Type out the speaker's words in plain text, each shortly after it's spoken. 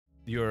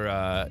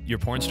your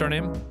porn star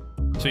name.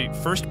 So your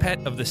first pet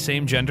of the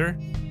same gender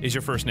is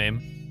your first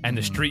name, and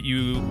the street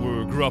you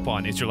grew up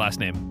on is your last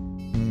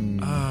name.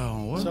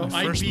 Oh, what was So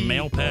my first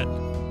male pet?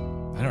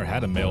 I never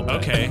had a male pet.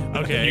 Okay.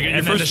 Your And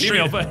then first the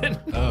female street-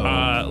 pet.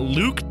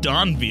 Luke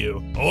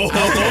Donview.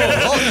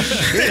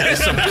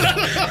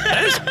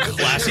 That is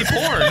classy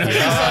porn.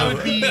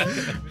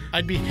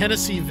 I'd be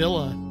Hennessy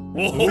Villa.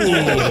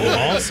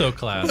 Also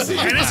classy.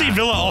 Tennessee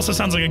Villa also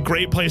sounds like a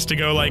great place to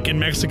go, like in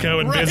Mexico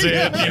and visit.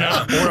 You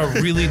know, Or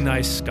a really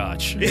nice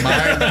scotch.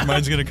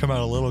 Mine's gonna come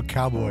out a little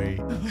cowboy.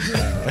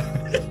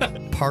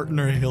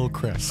 Partner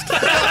Hillcrest.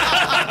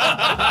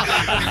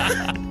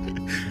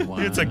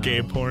 It's a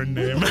gay porn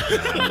name. All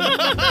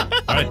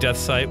right, Death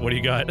Sight, what do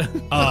you got?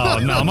 Oh,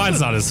 no, mine's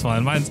not as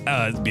fun. Mine's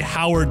it'd be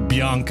Howard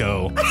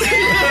Bianco.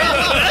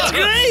 That's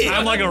great.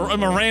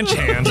 I'm a ranch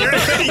hand.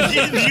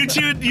 you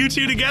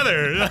two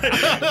together.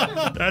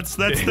 That's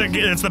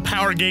the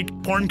power gay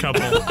porn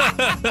couple.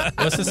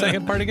 What's the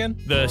second part again?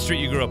 The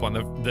street you grew up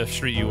on, the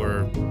street you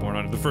were born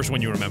on, the first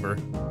one you remember.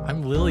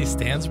 I'm Lily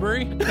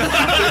Stansbury.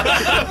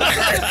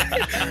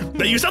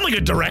 You sound like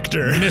a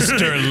director.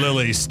 Mr.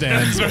 Lily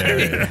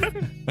Stansbury.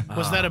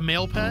 Was that a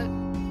male pet?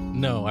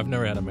 No, I've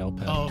never had a male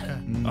pet. Oh, okay.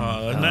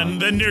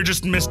 And then you're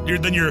just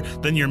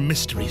you're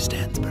Mystery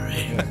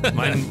Stansbury.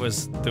 Mine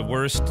was the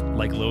worst,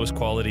 like lowest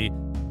quality,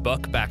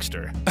 Buck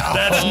Baxter.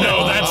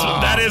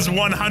 That is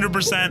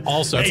 100%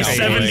 Also a cowboy.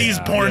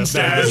 70s porn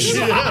stash.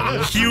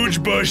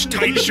 Huge bush,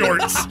 tight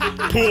shorts,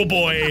 pool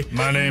boy.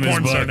 My name is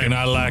porn Buck, star name. and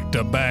I like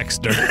to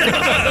Baxter.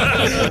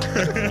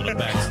 Little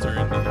Baxter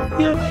in there.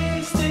 You're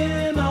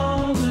wasting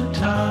all the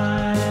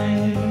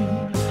time.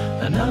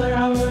 Another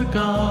hour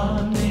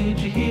gone. Did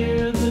you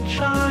hear the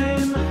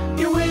chime?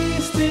 You're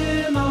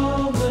wasting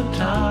all the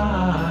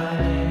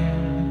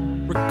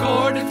time.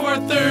 Recorded for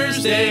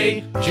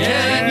Thursday,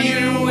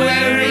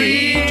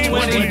 January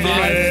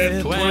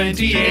 25th,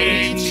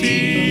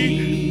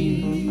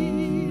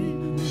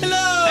 2018.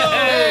 Hello!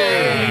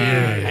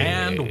 Hey!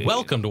 And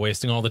welcome to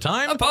Wasting All the A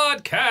Time.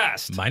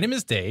 podcast. My name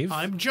is Dave.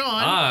 I'm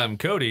John. I'm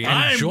Cody.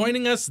 And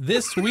joining us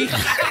this week,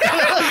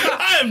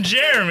 I'm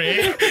Jeremy,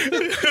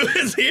 who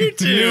is here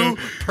too. New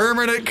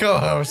permanent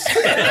co-host.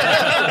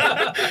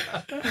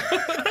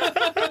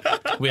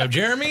 we have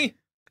Jeremy,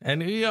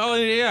 and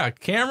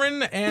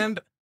Cameron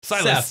and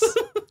Silas. Seth.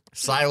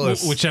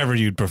 Silas. Whichever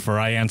you'd prefer.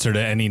 I answer to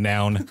any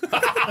noun.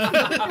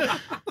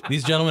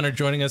 These gentlemen are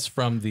joining us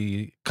from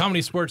the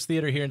ComedySportz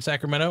Theater here in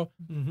Sacramento.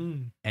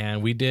 Mm-hmm.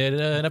 And we did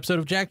an episode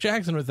of Jack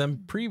Jackson with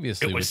them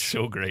previously, It was which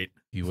so great.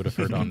 you would have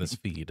heard on this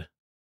feed.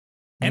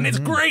 And it's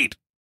great.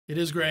 It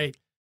is great.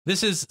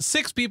 This is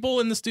 6 people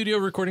in the studio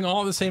recording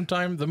all at the same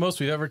time, the most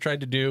we've ever tried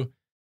to do.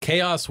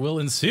 Chaos will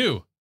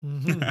ensue.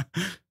 Mm-hmm.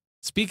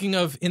 Speaking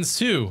of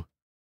ensue,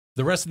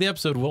 the rest of the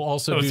episode will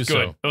also That do was so.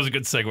 good. That was a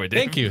good segue,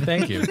 Dave.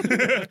 Thank you.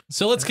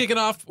 So let's kick it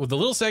off with a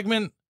little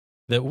segment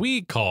that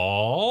we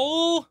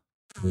call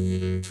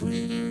Twitter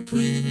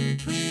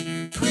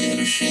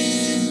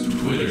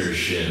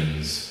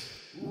Shins.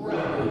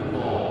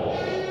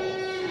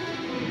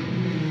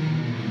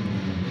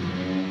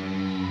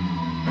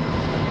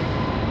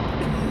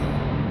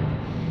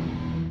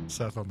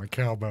 Seth on the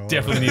cowbell.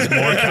 Definitely needs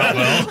more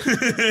cowbell.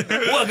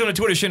 Welcome to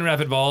Twitter Shin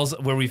Rapid Balls,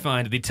 where we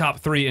find the top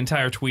 3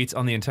 entire tweets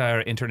on the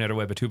entire internet or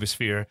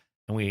webatubosphere,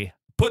 and we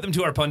put them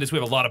to our pundits. We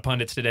have a lot of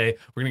pundits today.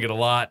 We're going to get a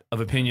lot of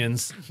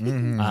opinions.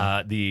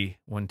 The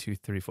 1, 2,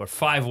 3, 4,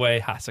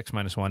 5-way, 6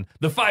 minus 1.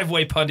 The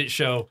 5-way pundit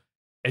show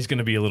is going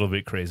to be a little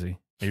bit crazy.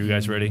 Are you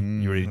guys ready?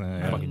 You ready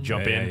to fucking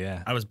jump in?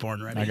 Yeah. I was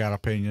born ready. I got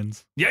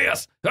opinions. Yeah,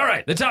 yes. All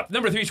right. The top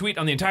number 3 tweet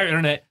on the entire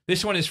internet.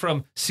 This one is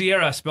from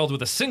Sierra, spelled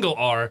with a single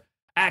R,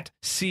 at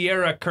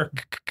Sierra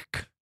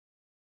Kirk.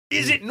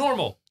 Is it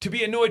normal to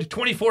be annoyed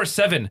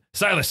 24/7?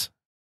 Silas.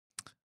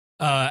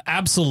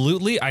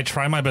 Absolutely. I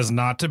try my best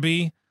not to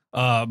be,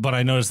 but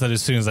I notice that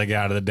as soon as I get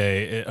out of the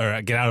day or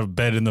I get out of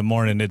bed in the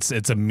morning,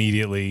 it's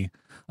immediately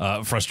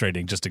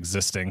frustrating just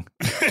existing.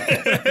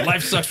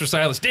 Life sucks for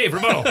Silas. Dave,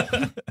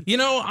 rebuttal. You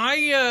know,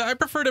 I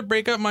prefer to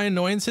break up my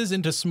annoyances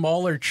into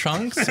smaller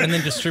chunks and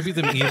then distribute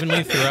them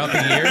evenly throughout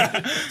the year.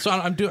 So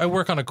I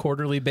work on a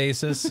quarterly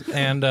basis,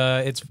 and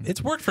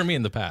it's worked for me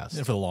in the past.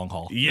 For the long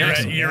haul.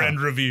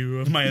 Year-end review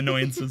of my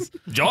annoyances.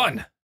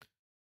 John.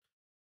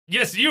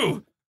 Yes,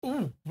 you.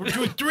 Ooh, we're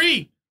doing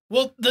 3.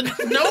 Well,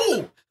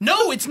 no,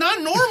 it's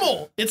not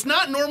normal. It's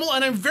not normal,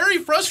 and I'm very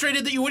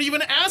frustrated that you would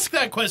even ask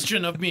that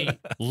question of me.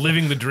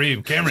 Living the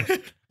dream.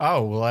 Cameron.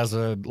 Oh, well, as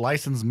a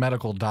licensed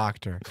medical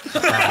doctor,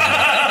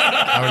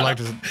 I would like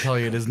to tell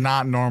you it is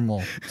not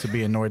normal to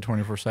be annoyed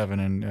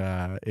 24/7. And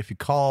if you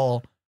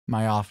call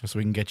my office,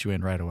 we can get you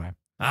in right away.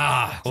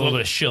 A little bit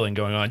of shilling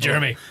going on.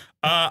 Jeremy.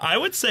 I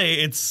would say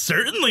it's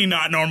certainly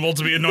not normal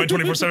to be annoyed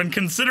 24/7,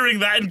 considering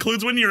that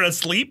includes when you're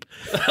asleep.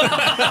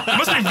 It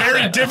must be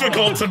very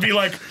difficult to be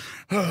like,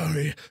 oh,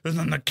 and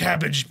then the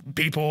cabbage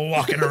people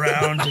walking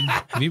around. And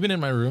Have you been in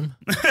my room?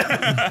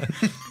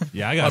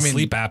 Yeah, I got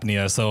sleep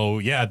apnea, so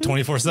yeah,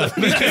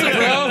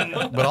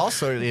 24/7. But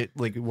also,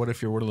 what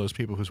if you're one of those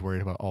people who's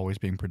worried about always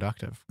being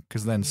productive?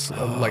 Because then,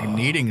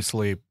 needing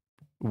sleep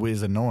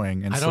is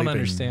annoying, and I don't sleeping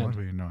understand. would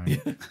be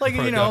annoying. Like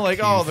like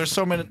there's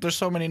so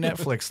many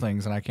Netflix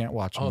things and I can't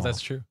watch them. Oh, all.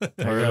 that's true.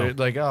 Or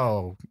like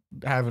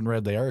haven't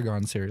read the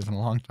Aragon series in a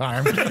long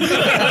time. I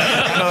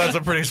know that's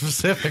a pretty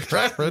specific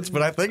reference,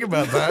 but I think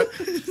about that.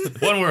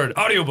 One word,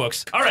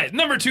 audiobooks. All right,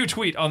 number 2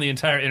 tweet on the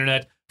entire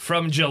internet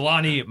from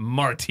Jelani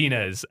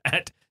Martinez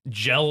at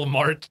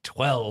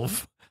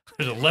GelMart12.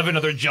 There's 11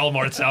 other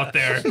Gelmarts out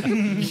there.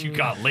 You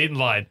got late in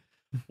line.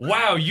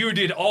 Wow, you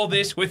did all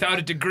this without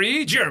a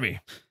degree? Jeremy.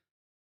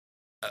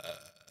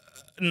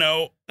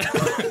 No.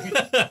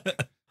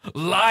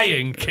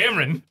 Lying.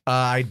 Cameron.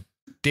 I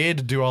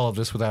did do all of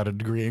this without a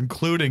degree,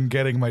 including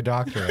getting my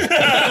doctorate.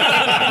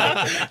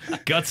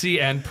 Gutsy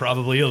and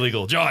probably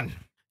illegal. John.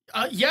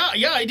 Yeah,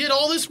 I did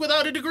all this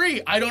without a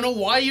degree. I don't know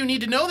why you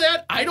need to know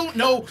that. I don't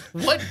know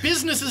what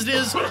business it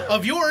is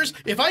of yours.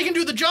 If I can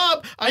do the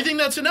job, I think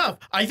that's enough.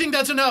 I think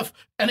that's enough,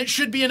 and it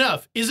should be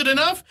enough. Is it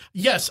enough?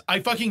 Yes, I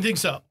fucking think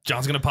so.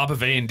 John's going to pop a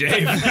vein.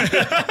 Dave.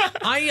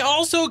 I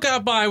also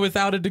got by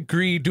without a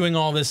degree doing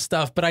all this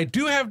stuff, but I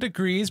do have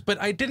degrees,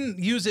 but I didn't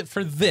use it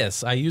for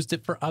this. I used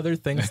it for other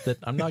things that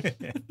I'm not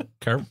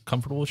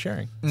comfortable with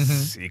sharing.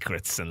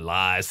 Secrets and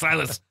lies.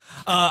 Silas.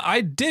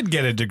 I did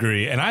get a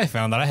degree, and I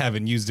found that I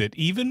haven't used it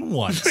even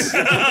once.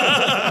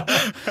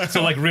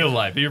 So like real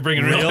life. You're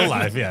bringing Real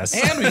life, yes.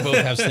 And we both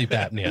have sleep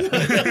apnea.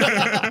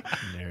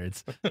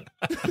 Nerds.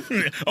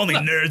 Only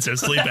nerds have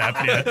sleep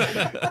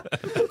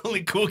apnea.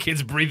 Only cool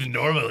kids breathe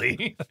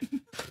normally.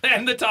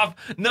 And the top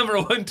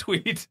number 1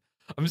 tweet.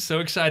 I'm so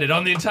excited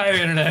on the entire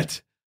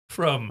internet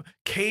from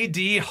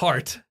KD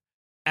Hart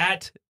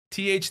at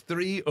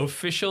TH3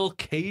 official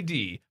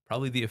KD.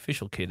 Probably the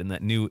official kid in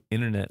that new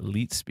internet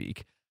elite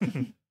speak.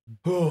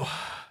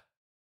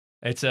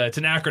 It's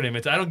an acronym.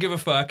 It's I don't give a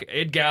fuck.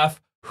 IDGAF.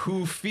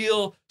 Who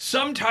feel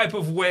some type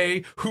of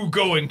way. Who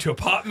going to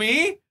pop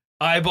me?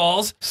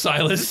 Eyeballs.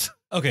 Silas.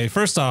 Okay,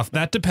 first off,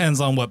 that depends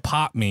on what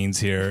pop means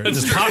here.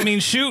 Does pop mean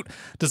shoot?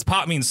 Does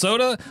pop mean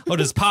soda? Or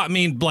does pop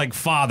mean, like,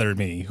 father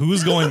me?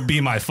 Who's going to be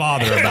my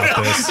father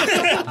about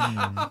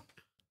this?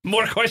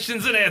 More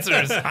questions than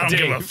answers. I don't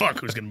give a fuck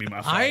who's going to be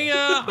my father.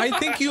 I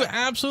think you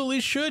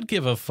absolutely should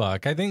give a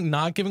fuck. I think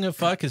not giving a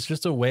fuck is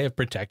just a way of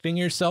protecting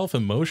yourself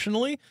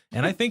emotionally.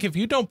 And I think if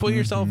you don't put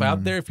yourself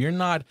out there, if you're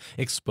not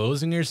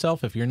exposing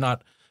yourself, if you're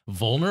not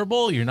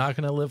vulnerable, you're not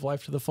going to live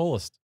life to the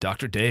fullest.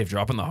 Dr. Dave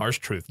dropping the harsh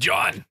truth.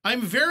 John.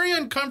 I'm very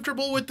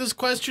uncomfortable with this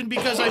question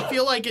because I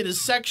feel like it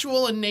is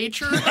sexual in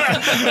nature. And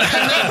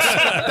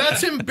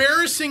that's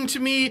embarrassing to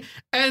me.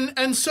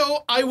 And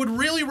so I would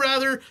really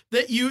rather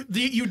that you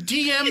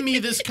DM me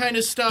this kind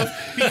of stuff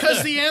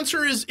because the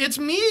answer is it's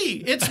me.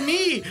 It's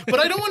me. But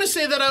I don't want to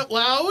say that out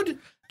loud.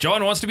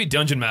 John wants to be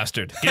dungeon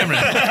mastered.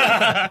 Cameron.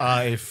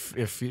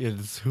 If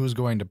it's who's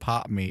going to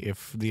pop me,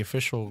 if the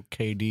official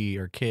KD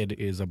or kid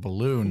is a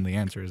balloon, the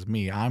answer is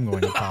me. I'm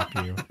going to pop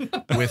you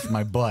with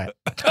my butt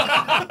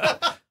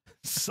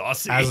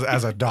Saucy.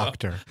 as a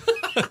doctor.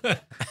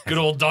 Good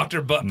old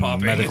Dr. Butt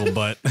Popping. Medical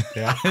butt.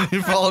 Yeah,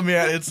 you follow me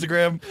on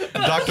Instagram,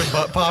 Dr.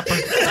 Butt Popper.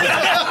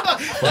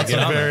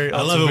 I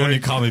love it when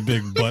you call me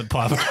Big Butt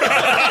Popper.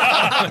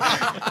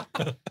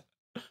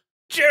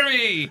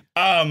 Jeremy.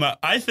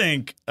 I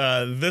think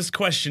this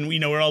question,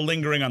 we're all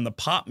lingering on the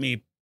pop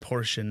me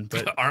portion,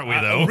 but aren't we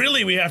though?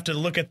 Really, we have to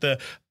look at the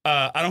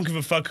I don't give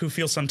a fuck who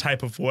feels some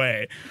type of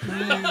way.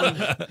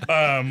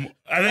 I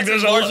think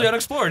there's largely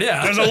unexplored.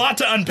 Yeah, there's a lot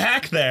to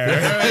unpack there.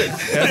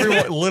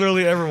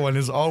 Literally everyone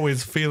is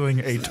always feeling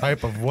a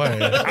type of way.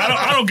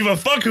 I don't give a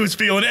fuck who's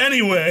feeling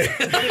any way.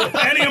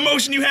 Any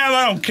emotion you have,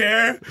 I don't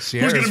care.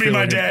 Who's gonna be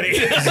my daddy?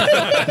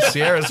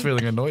 Sierra's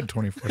feeling annoyed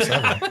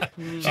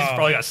 24/7. She's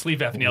probably got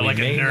sleep apnea like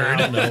a nerd. I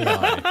don't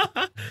know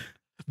why.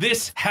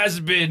 This has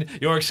been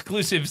your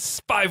exclusive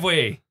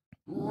Spyway.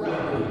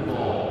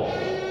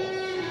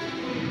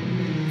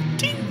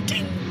 Ding,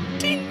 ding, ding,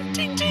 ding,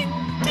 ding,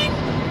 ding,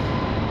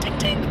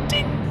 ding,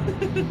 ding,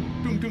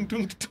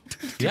 ding.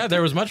 Yeah,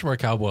 there was much more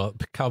cowbell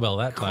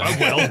that time.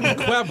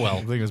 Quabwell.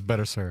 I think it was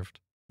better served.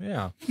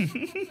 Yeah.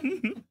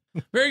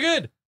 Very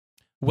good.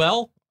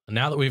 Well,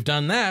 now that we've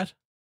done that,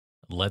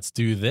 let's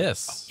do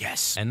this.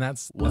 Yes. And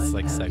that's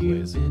like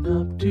segues.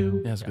 Up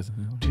to, Yes, because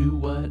to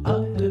what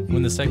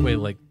When the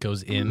segue like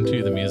goes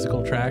into the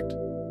musical tract?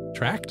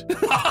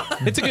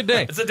 It's a good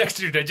day. it's a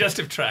Dexter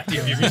digestive tract. You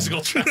have your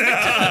musical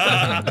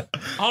tract.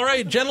 All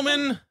right,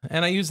 gentlemen,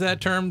 and I use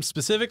that term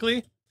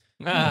specifically.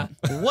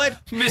 What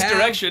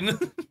Misdirection.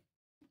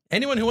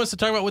 Anyone who wants to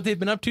talk about what they've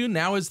been up to,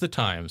 now is the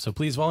time. So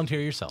please volunteer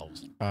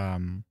yourselves.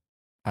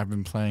 I've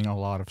been playing a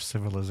lot of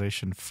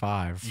Civilization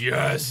 5.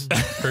 Yes.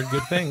 Heard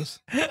good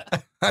things.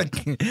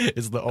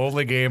 It's the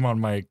only game on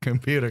my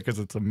computer because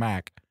it's a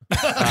Mac. You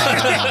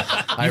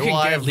can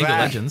get League of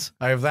Legends.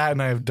 I have that,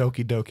 and I have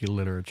Doki Doki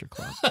Literature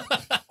Club.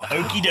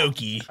 Okie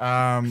dokie.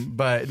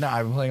 But no,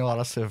 I've been playing a lot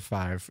of Civ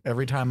 5.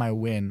 Every time I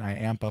win, I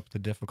amp up the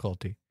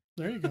difficulty.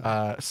 There you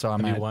go. So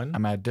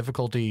I'm at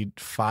difficulty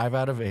 5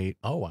 out of 8.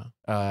 Oh, wow.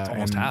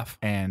 Almost half.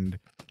 And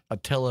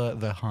Attila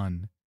the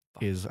Hun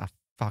is a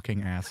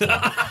fucking asshole.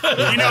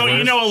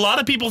 You know, a lot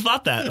of people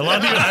thought that. A lot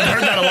of people, I've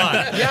heard that a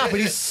lot. Yeah, but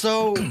he's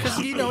so, because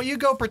you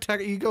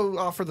go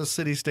offer the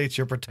city states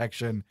your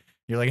protection.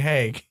 You're like,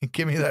 hey,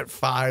 give me that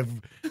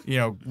 5,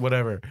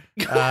 whatever.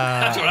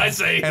 That's what I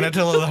say. And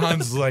until the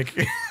Hun's like,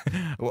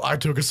 well, I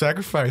took a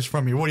sacrifice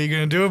from you. What are you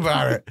gonna do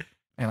about it?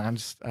 And I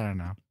don't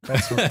know.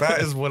 That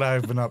is what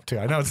I've been up to.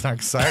 I know it's not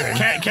exciting.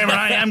 Cameron,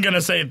 I am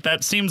gonna say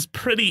that seems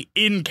pretty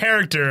in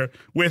character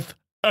with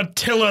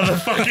Attila the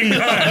fucking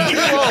Hun.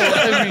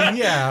 Well, I mean,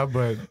 yeah,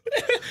 but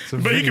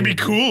he can be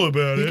cool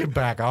about He it. can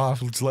back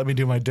off. Just let me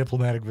do my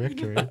diplomatic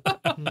victory.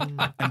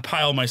 And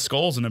pile my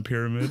skulls in a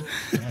pyramid.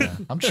 Yeah.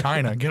 I'm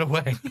China. Get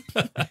away.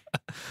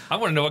 I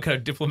want to know what kind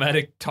of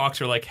diplomatic talks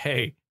are like,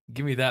 hey,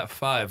 give me that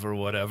 5 or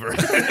whatever.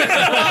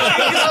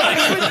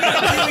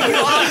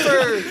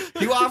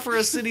 You offer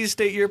a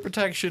city-state your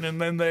protection,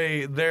 and then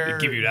they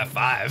give you that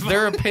 5.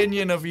 Their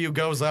opinion of you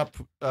goes up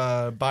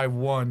by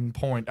 1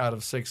 point out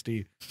of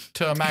 60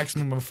 to a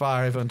maximum of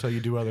 5 until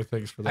you do other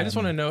things for them. I just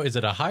want to know, is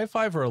it a high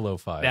 5 or a low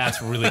 5?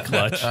 That's really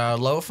clutch.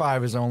 Low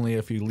 5 is only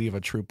if you leave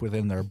a troop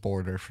within their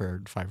border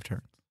for 5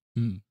 turns.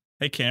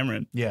 Hey,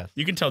 Cameron. Yes.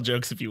 You can tell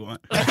jokes if you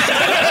want. I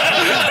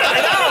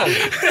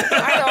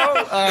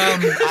know.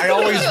 I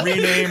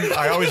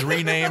always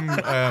rename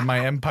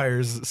my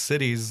empire's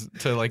cities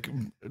to like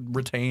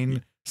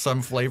retain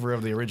some flavor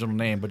of the original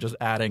name, but just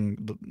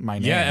adding my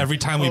name. Yeah, every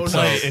time we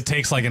play, it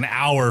takes like an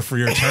hour for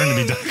your turn to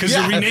be done because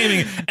you're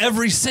renaming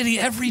every city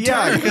every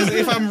Yeah, turn. because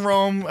if I'm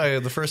Rome,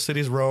 the first city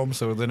is Rome,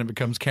 so then it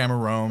becomes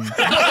Camerome.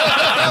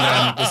 And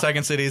then the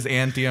second city is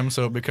Antium,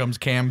 so it becomes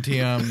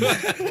Camtium.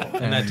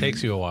 And that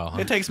takes you a while, huh?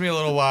 It takes me a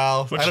little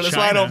while. What's That's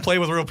why I China? don't play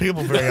with real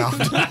people very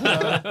often.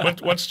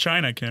 What's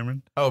China,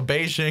 Cameron? Oh,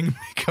 Beijing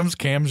becomes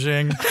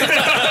Camjing.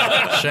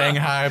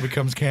 Shanghai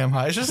becomes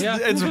Camhai. It's just,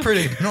 it's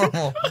pretty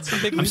normal.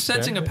 I'm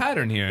sensing a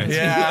pattern here.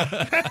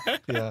 Yeah.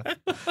 Yeah.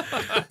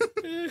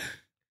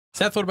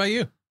 Seth, what about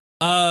you?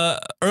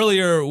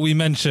 Earlier I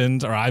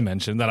mentioned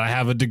that I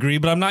have a degree,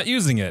 but I'm not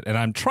using it, and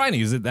I'm trying to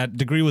use it. That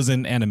degree was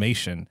in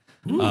animation.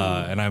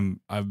 And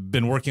I've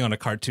been working on a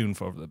cartoon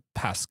for over the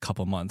past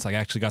couple months. I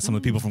actually got some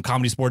of the people from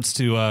ComedySportz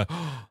to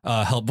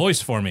help voice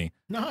for me.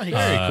 Nice.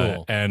 Very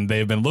cool. And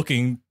they've been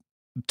looking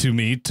to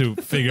me to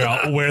figure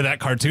out where that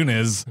cartoon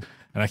is.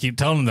 And I keep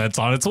telling them that it's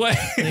on its way.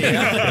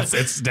 Yeah.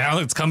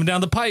 It's coming down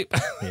the pipe.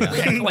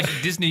 Like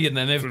Disney, and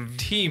then they have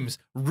teams,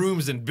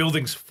 rooms, and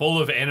buildings full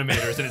of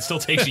animators, and it still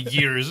takes you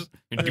years.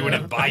 You're doing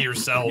it by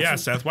yourself. Yeah,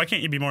 Seth, why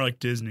can't you be more like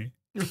Disney?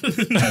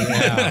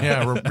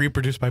 Yeah,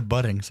 reproduced by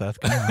budding, Seth.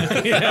 Come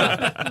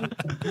on.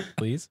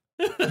 Please.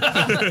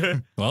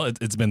 Well,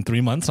 it's been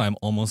 3 months. And I'm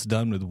almost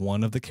done with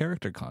one of the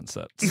character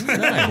concepts.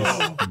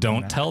 Nice.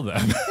 Don't tell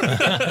them.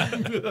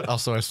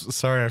 Also,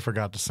 sorry I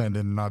forgot to send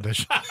in an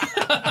audition.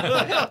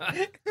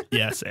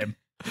 Yeah, same.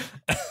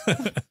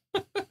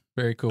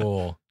 Very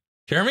cool.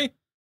 Jeremy?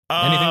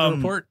 Anything to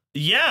report?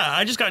 Yeah,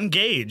 I just got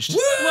engaged.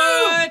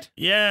 What?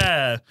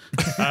 Yeah.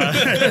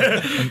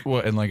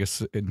 In like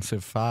in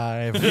Civ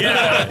 5?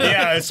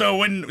 Yeah.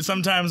 So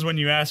sometimes when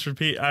you ask for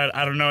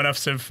I don't know enough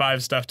Civ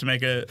 5 stuff to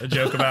make a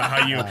joke about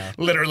how you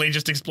literally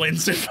just explain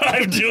Civ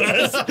 5 to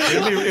us.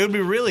 It would be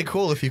really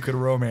cool if you could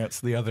romance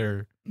the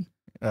other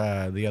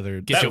Get your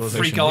civilization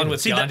freak on leaders.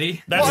 with See,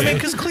 Gandhi. That's Well, I mean,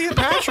 because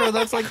Cleopatra,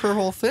 that's like her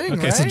whole thing,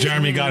 Okay, right? so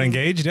Jeremy got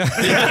engaged.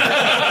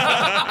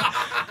 Yeah.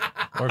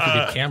 Or if you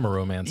did camera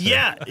romance.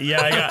 Yeah,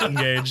 I got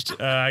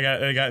engaged. I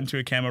got into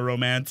a camo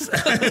romance.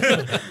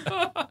 It's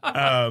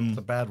a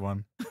bad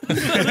one.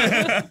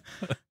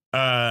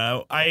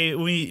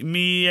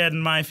 Me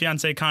and my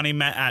fiance Connie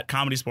met at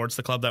ComedySportz,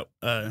 the club that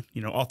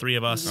all 3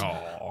 of us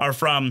are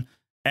from.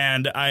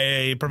 And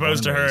I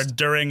proposed to her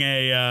during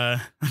a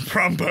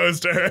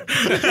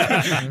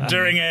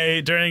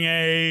during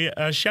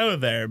a show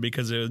there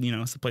because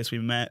it's the place we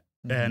met.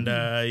 And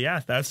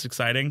that's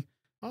exciting.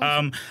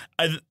 Awesome.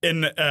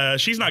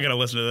 She's not gonna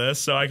listen to this,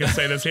 so I can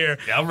say this here.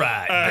 All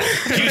right.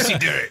 Juicy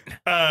dirt.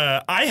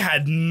 I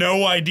had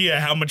no idea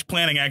how much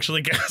planning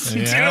actually goes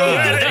into Yeah. a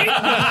wedding.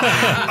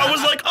 I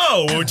was like,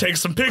 we'll take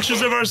some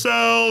pictures of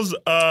ourselves.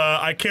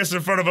 We kiss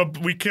in front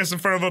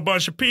of a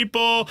bunch of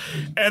people,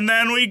 and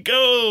then we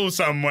go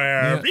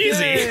somewhere.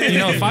 Easy.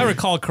 If I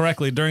recall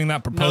correctly, during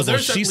that proposal,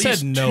 there's at she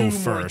said least no 2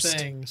 more first.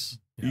 things.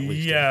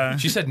 Yeah.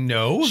 She said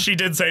no. She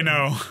did say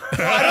no.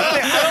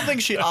 I don't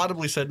think she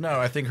audibly said no.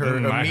 I think her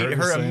I heard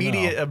her say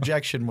immediate no.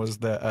 objection was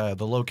the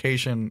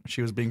location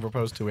she was being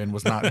proposed to in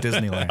was not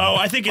Disneyland.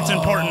 I think it's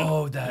important.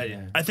 Oh, that.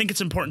 Yeah. I think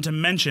it's important to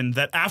mention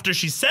that after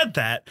she said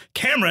that,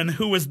 Cameron,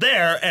 who was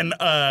there and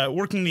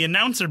working the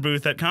announcer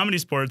booth at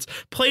ComedySportz,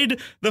 played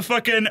the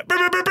fucking.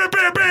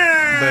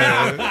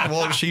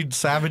 Well, she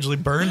savagely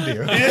burned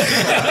you.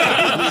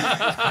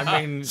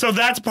 I mean, So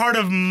that's part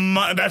of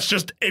that's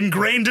just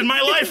ingrained in my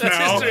life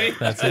now.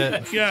 that's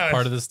it. Yeah.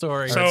 Part of the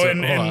story. So Hold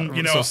and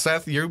on. So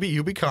Seth, you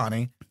be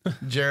Connie,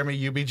 Jeremy,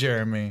 you be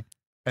Jeremy,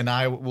 and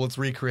let's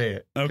recreate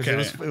it. 'Cause Okay.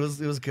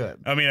 it was good.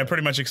 I mean, I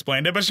pretty much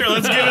explained it, but sure,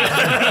 let's give it.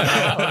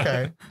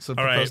 Okay, so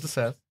All right. propose to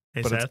Seth,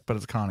 Hey, but Seth.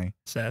 it's Connie.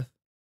 Seth.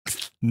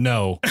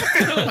 No.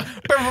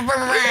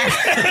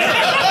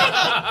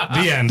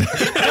 The end.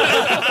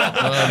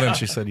 And then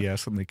she said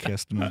yes, and they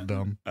kissed, and it was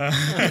dumb.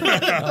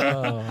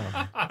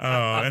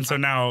 And so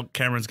now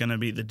Cameron's going to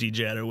be the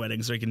DJ at her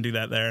wedding, so he can do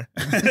that there.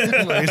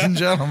 Ladies and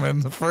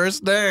gentlemen, the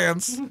first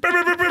dance.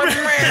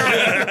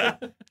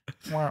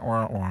 Wah,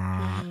 wah,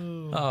 wah.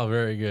 Oh,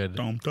 very good.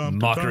 Dum, dum,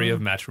 Mockery dum.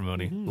 of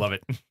matrimony. Love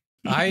it.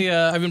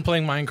 I've been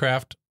playing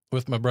Minecraft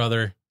with my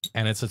brother,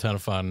 and it's a ton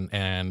of fun.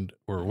 And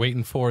we're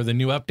waiting for the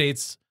new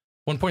updates.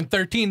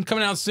 1.13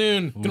 coming out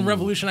soon. Gonna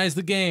revolutionize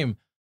the game.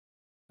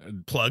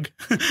 Plug.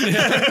 Like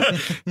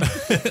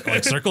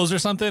circles or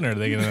something? Or are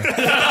they going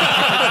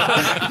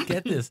to...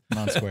 Get this.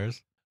 Not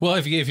squares. Well,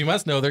 if you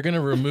must know, they're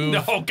gonna remove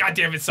No,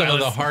 goddamn it, some of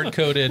Silas. the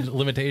hard-coded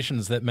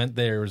limitations that meant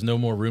there was no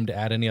more room to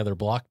add any other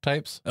block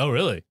types. Oh,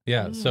 really?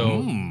 Yeah,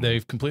 so Mm.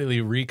 they've completely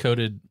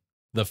recoded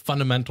the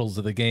fundamentals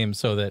of the game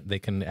so that they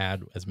can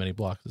add as many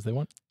blocks as they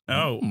want.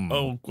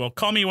 Oh, well,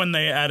 call me when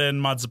they add in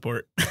mod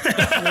support.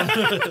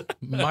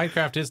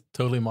 Minecraft is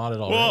totally modded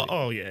already.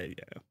 Well, yeah.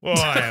 Well,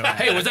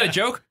 Hey, was that a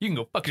joke? You can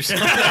go fuck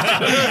yourself.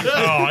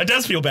 oh, it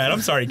does feel bad.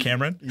 I'm sorry,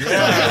 Cameron.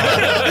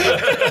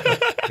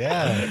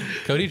 Yeah.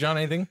 Cody, John,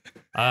 anything?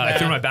 I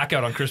threw my back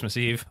out on Christmas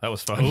Eve. That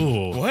was fun.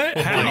 Ooh. What?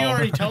 Did you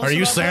already tell us Are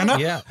you about Santa?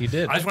 Yeah, he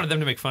did. I just wanted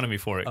them to make fun of me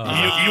for it. You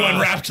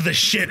unwrapped the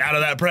shit out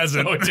of that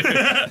present. Oh, dude.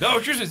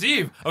 No, Christmas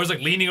Eve. I was like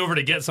leaning over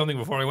to get something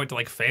before I went to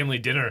like family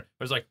dinner.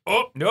 I was like,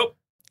 oh, nope.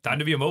 Time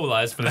to be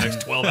immobilized for the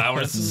next 12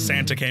 hours.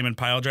 Santa came and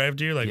pile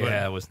drived you? Like,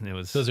 Yeah, what? it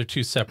was. Those are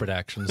two separate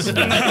actions.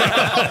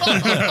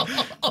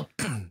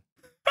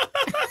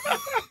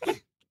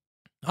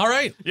 All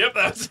right. Yep,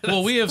 that's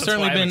Well, we have that's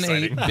certainly why I'm been a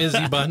excited.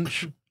 busy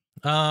bunch.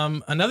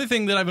 Another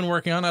thing that I've been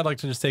working on, I'd like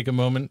to just take a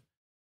moment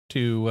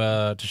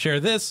to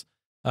share this.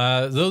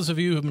 Those of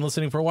you who've been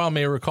listening for a while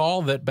may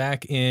recall that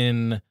back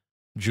in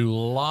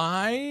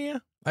July,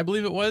 I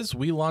believe it was,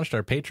 we launched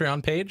our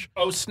Patreon page.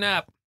 Oh,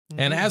 snap.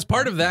 And as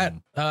part of that,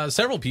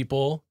 several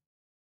people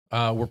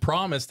were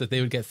promised that they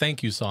would get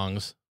thank you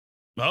songs.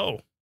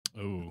 Oh.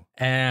 Ooh.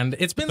 And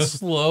it's been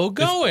slow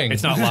going.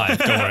 It's not live.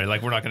 Don't worry.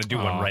 Like, we're not going to do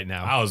one right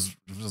now. I was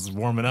just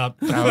warming up.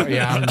 Oh,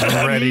 yeah,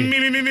 I'm ready. Me.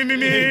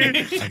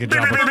 I could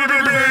jump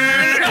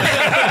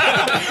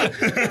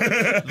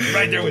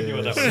Right there with you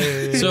with that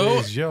one. So-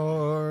 is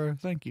your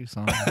thank you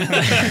song.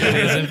 It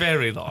isn't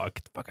very long.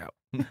 Get the fuck out.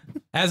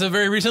 As of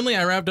very recently,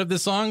 I wrapped up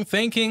this song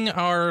thanking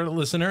our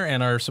listener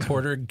and our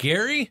supporter,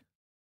 Gary.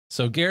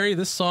 So, Gary,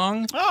 this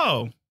song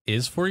Oh.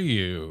 is for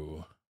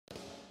you.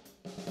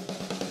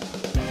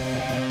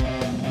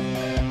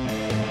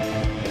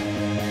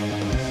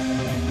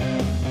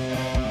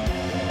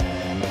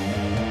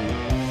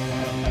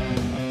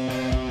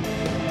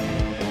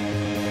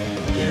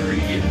 Gary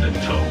in the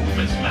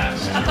Natomas,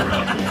 master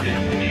of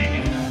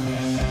Divinity.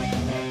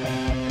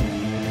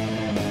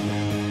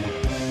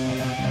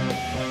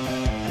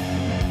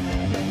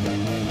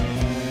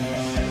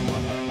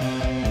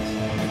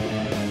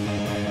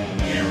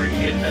 Gary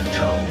in the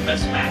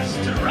Natomas,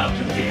 master of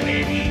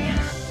Divinity.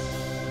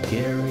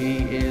 Gary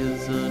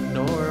is a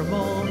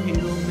normal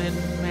human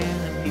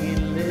man. He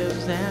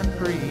lives and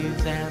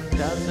breathes and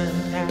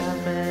doesn't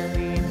have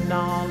any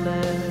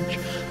knowledge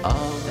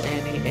of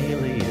any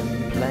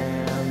alien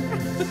plans.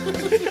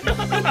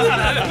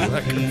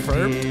 If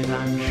he did,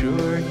 I'm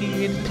sure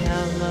he'd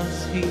tell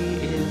us he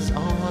is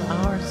on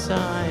our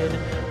side.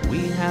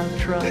 We have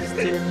trust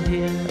in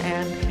him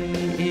and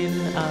he in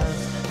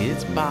us.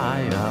 It's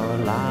by our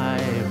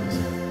lives.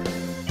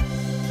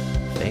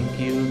 Thank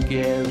you,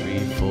 Gary,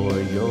 for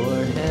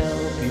your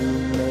help. You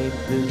made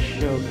this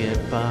show get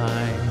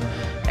by.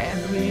 And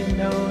we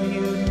know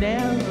you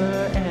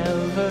never,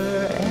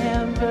 ever,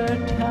 ever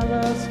tell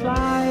us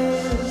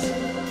lies.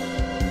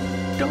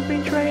 Don't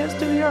betray us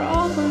to your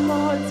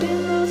overlords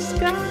in the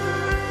sky.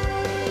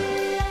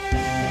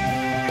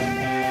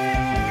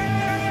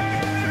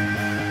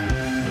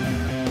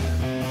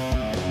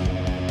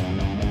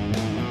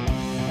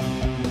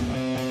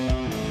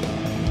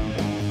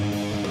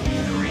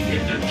 Gary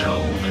in the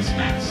Natomas,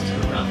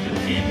 master of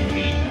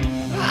Divinity.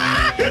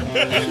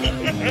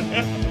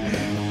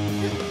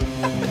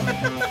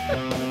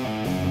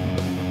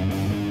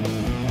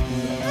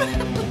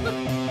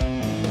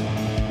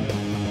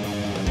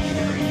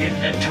 Gary in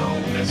the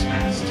Natomas,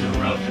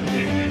 master of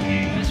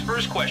Divinity. This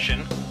first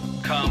question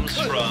comes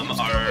from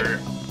our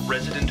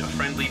resident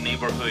friendly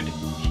neighborhood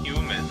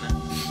human.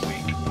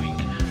 Wink, wink.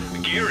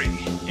 Gary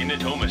in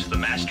Natomas, the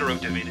master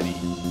of divinity.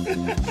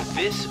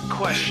 This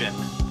question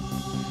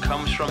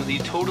comes from the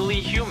totally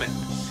human,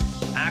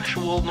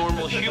 actual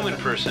normal human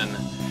person,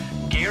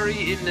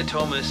 Gary in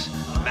Natomas,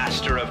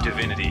 master of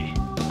divinity.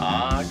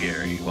 Ah,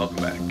 Gary, welcome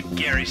back.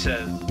 Gary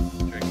says,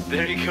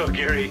 there you go,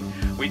 Gary.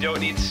 We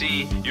don't need to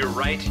see. You're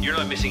right. You're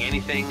not missing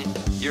anything.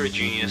 You're a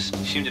genius.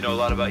 You seem to know a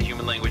lot about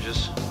human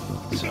languages.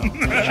 So,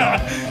 good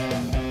job.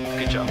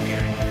 Good job,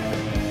 Gary.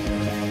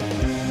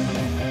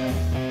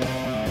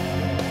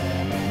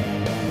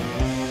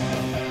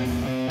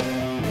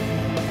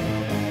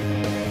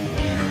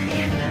 Gary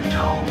in the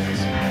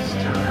Natomas,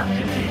 master of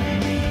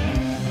divinity.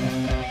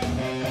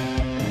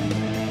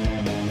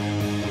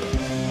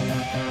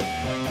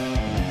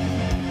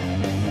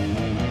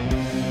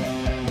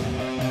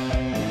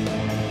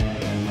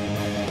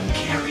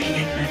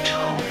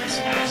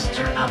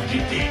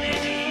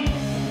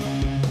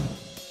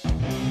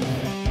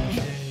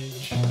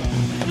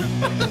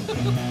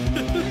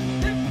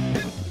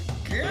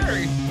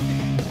 Gary.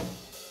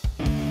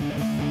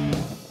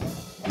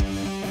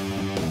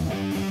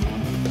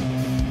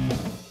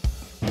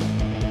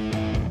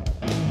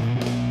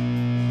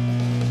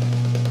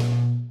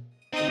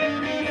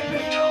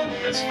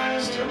 Natomas,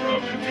 master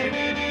of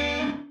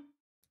divinity.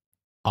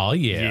 Oh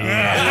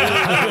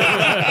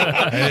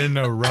yeah. I didn't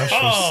know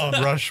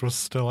Rush was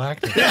still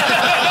active.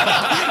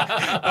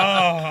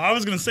 I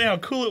was gonna say how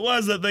cool it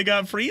was that they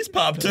got Freeze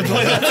Pop to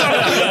play that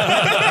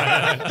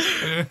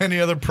song. Any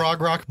other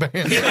prog rock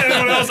band?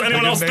 Anyone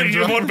else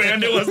thinking of what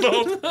band it was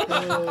though?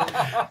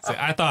 See,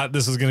 I thought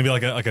this was going to be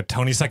like a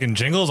 20-second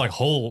jingle. It's like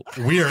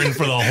we're in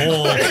for the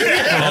whole long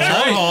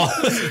haul.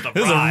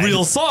 This is a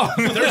real song.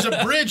 There's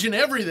a bridge and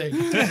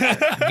everything.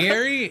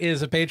 Gary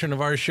is a patron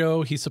of our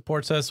show. He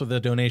supports us with a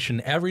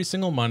donation every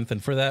single month,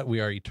 and for that we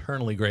are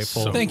eternally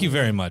grateful. Thank you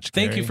very much,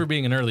 Thank Gary. you for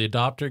being an early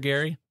adopter,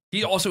 Gary.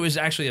 He also is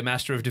actually a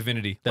master of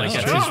divinity. Like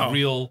That's that's true.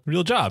 his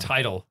real job.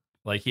 title.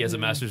 Like he has a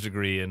master's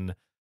degree in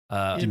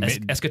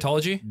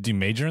eschatology. Do you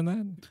major in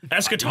that? He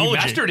Eschatology.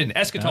 mastered in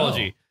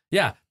eschatology.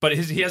 Yeah, but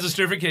he has a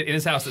certificate in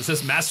his house that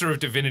says Master of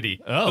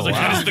Divinity. Oh, I was like,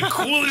 wow. that is the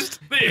coolest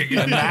thing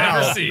I've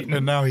ever seen.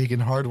 And now he can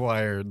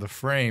hardwire the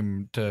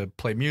frame to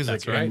play music.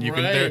 That's right. And you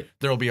can Right.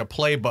 there'll be a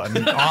play button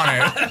on it.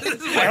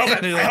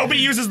 I hope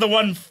he uses the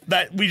one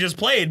that we just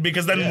played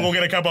because then we'll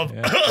get a couple of in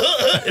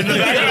the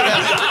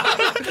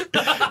background.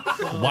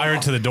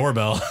 Wired to the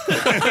doorbell.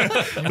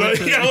 But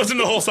you gotta listen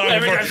to the whole song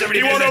Every before. time somebody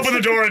He won't visits.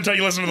 open the door until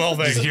you listen to the whole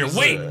thing. Here,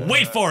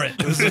 wait for it.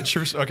 This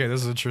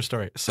is a true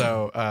story.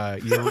 So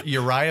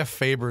Uriah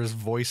Faber's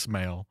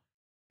voicemail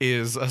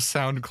is a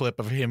sound clip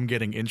of him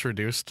getting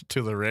introduced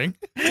to the ring.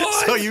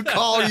 So you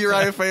call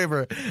Uriah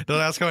Faber.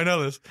 Don't ask how I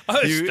know this.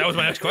 That was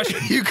my next question.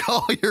 You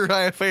call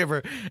Uriah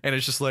Faber, and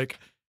it's just like,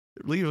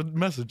 leave a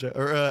message.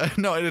 Or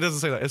no, it doesn't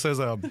say that. It says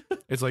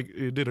it's like,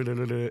 and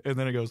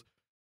then it goes,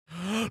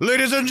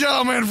 ladies and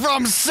gentlemen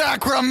from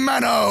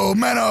Sacramento,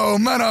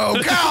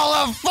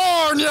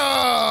 California,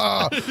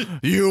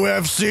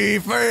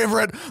 UFC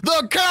favorite,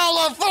 the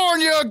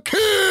California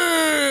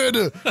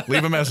Kid.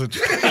 Leave a message.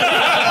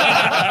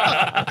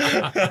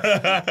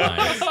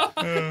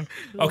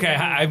 Okay,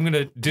 I'm going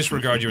to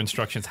disregard your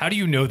instructions. How do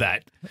you know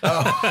that?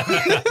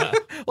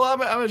 Well,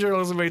 I'm a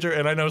journalism major,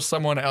 and I know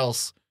someone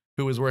else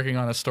who was working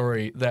on a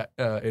story that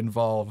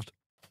involved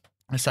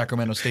a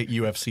Sacramento State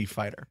UFC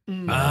fighter.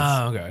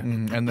 Ah, okay.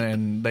 And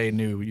then they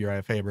knew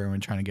Uriah Faber and were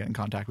trying to get in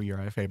contact with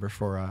Uriah Faber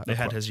for They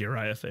had his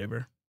Uriah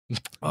Faber.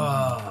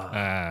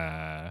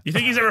 Ah. You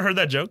think he's ever heard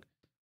that joke?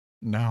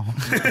 no.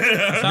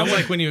 Sounds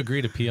like when you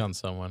agree to pee on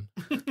someone.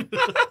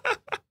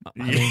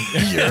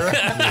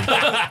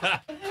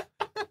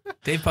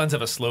 Dave puns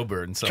have a slow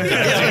burn, so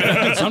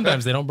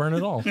Sometimes they don't burn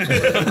at all.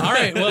 All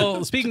right.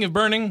 Well, speaking of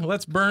burning,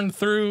 let's burn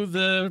through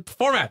the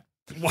format.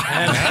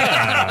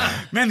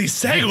 Man, these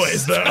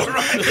segues though.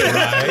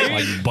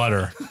 Like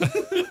butter.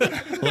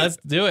 Let's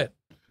do it.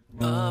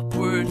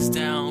 Upwards,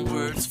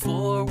 downwards,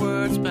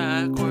 forwards,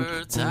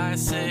 backwards. I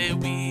say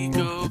we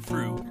go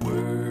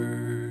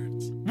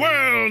Fruitwards.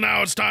 Well,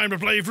 now it's time to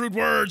play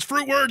Fruitwards.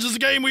 Fruitwards is a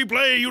game we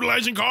play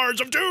utilizing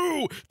cards of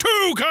two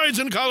kinds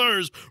and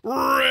colors.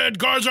 Red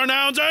cards are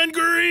nouns and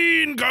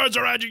green cards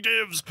are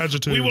adjectives.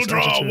 We will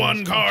draw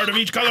one card of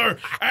each color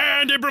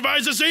and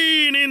improvise a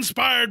scene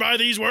inspired by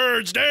these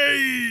words.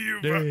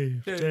 Dave.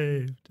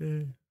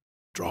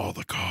 Draw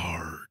the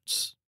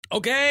cards.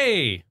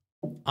 Okay.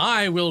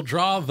 I will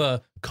draw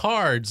the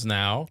cards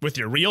now. With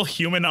your real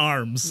human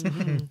arms.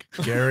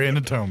 Gary and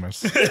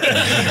Natomas.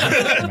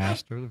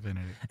 Master of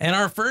Divinity. And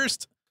our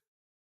first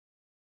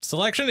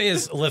selection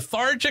is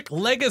Lethargic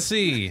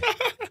Legacy.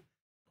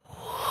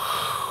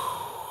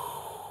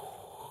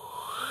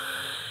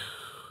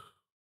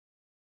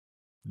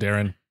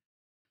 Darren,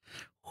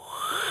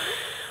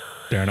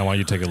 I want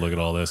you to take a look at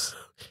all this.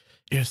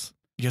 Yes,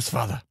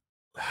 Father.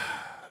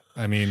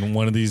 I mean,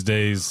 one of these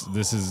days,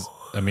 this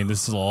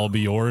will all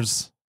be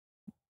yours.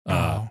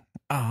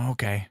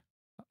 Okay.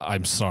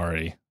 I'm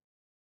sorry.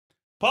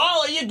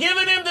 Paul, are you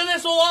giving him to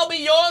this will all be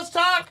yours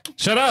talk?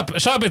 Shut up.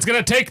 It's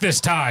going to take this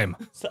time.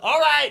 All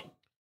right.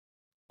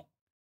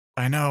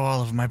 I know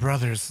all of my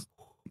brothers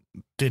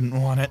didn't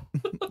want it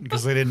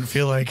because they didn't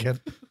feel like it.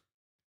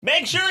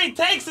 Make sure he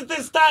takes it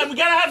this time. We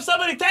gotta have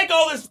somebody take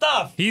all this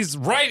stuff. He's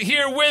right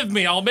here with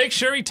me. I'll make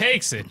sure he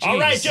takes it. All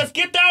right, Jeez. just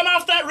get down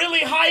off that really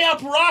high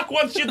up rock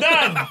once you're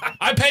done.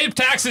 I paid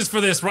taxes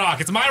for this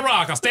rock. It's my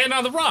rock. I'll stand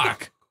on the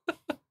rock.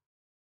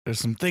 There's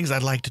some things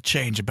I'd like to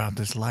change about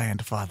this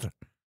land, Father.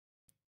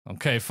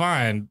 Okay,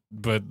 fine,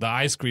 but the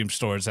ice cream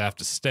stores have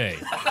to stay.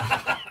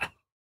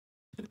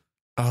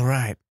 All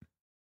right.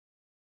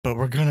 But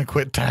we're going to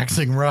quit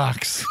taxing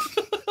rocks.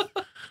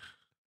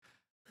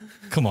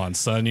 Come on,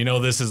 son. You know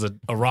this is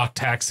a rock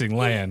taxing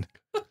land.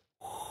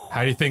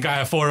 How do you think I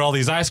afford all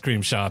these ice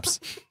cream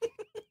shops?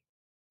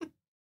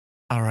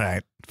 All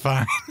right,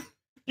 fine.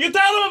 You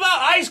tell him about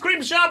ice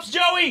cream shops,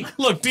 Joey.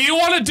 Look, do you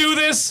want to do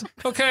this?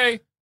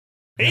 Okay.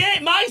 He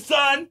ain't my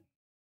son.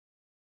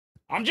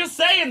 I'm just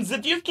saying,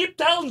 if you keep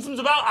telling them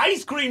about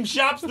ice cream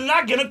shops, they're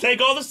not gonna take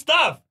all the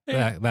stuff.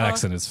 That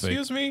accent is fake.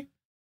 Excuse me?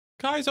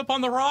 Guys up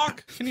on the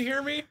rock, can you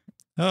hear me?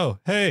 Oh,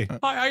 hey.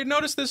 I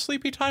noticed this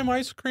Sleepy Time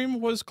ice cream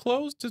was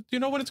closed. Do you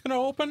know when it's going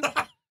to open? Is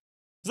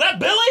that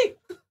Billy?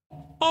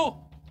 Oh,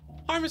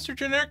 hi, Mr.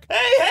 Generic.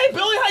 Hey,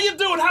 Billy, how you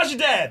doing? How's your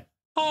dad?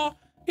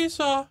 He's,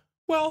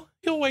 well,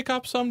 he'll wake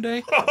up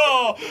someday.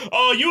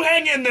 Oh, you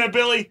hang in there,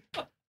 Billy.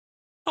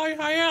 I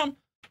am.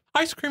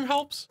 Ice cream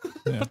helps,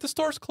 but the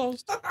store's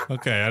closed.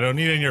 Okay, I don't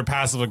need any of your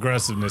passive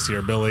aggressiveness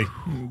here, Billy.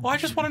 Well, I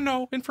just want to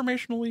know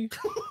informationally.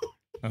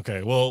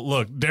 Okay, well,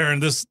 look,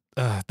 Darren, this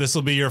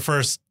will be your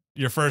first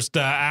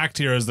act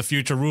here as the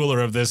future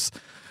ruler of this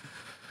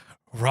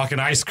Rockin'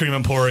 Ice Cream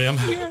Emporium.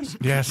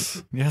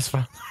 Yes,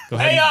 fine. Go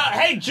ahead.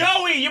 Hey,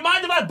 Joey, you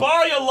mind if I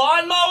borrow your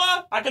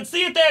lawnmower? I can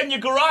see it there in your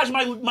garage.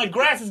 My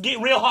grass is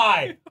getting real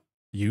high.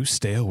 You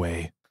stay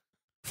away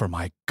from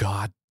my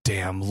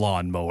goddamn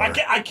lawnmower.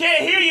 I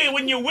can't hear you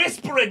when you're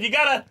whispering.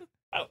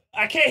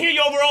 I can't hear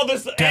you over all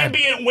this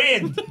ambient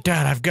wind.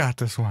 Dad, I've got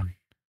this one.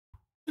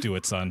 Do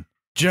it, son.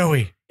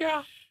 Joey.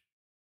 Yeah.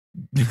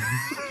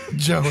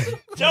 Joey.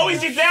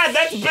 Joey's your dad.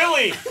 That's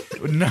Billy.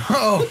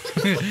 No.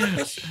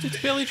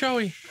 It's Billy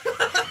Joey.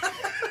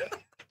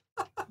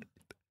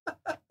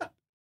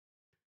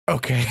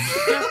 Okay.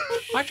 Yeah,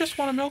 I just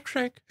want a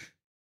milkshake.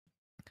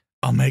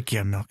 I'll make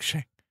you a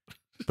milkshake.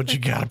 But you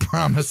gotta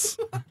promise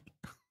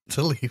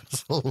to leave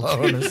us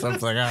alone or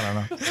something. I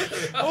don't know.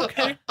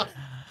 Okay. All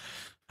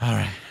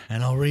right.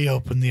 And I'll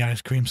reopen the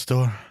ice cream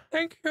store.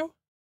 Thank you.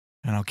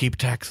 And I'll keep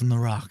taxing the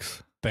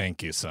rocks.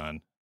 Thank you,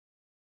 son.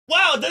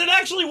 Wow, did it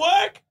actually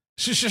work?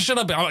 Shut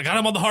up. I got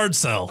him on the hard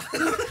sell.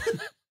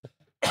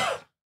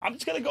 I'm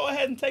just going to go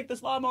ahead and take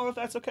this lawnmower if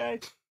that's okay.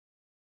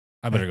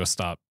 I better go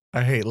stop.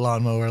 I hate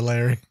lawnmower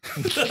Larry.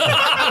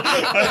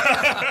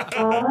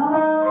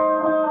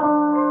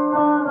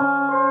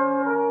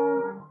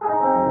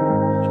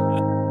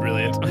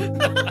 Brilliant.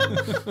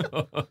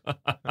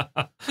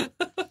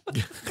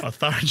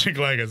 Lethargic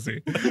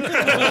legacy.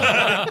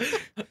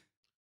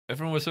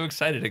 Everyone was so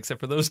excited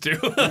except for those two.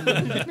 All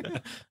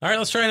right,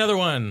 let's try another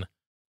one.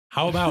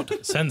 How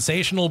about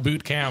Sensational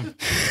Bootcamp?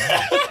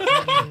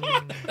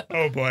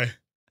 Oh boy.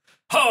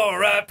 All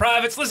right,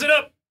 privates, listen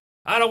up.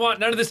 I don't want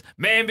none of this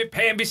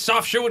mamby-pamby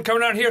soft showing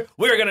coming out here.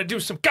 We're going to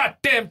do some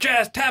goddamn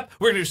jazz tap.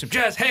 We're going to do some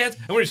jazz hands.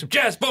 And we're going to do some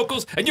jazz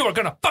vocals. And you are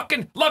going to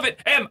fucking love it.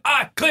 Am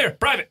I clear,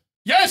 private?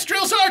 Yes,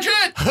 drill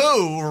sergeant.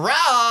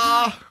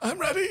 Hoorah! I'm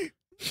ready.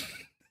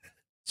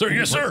 Sir,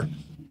 yes, sir.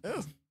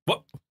 Yes.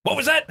 What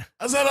was that?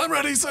 I said I'm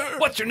ready, sir.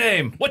 What's your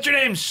name? What's your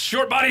name,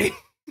 short body?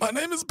 My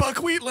name is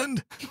Buck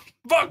Wheatland.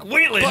 Buck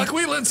Wheatland. Buck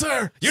Wheatland,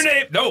 sir. Your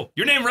name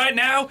right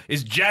now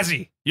is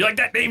Jazzy. You like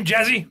that name,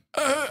 Jazzy?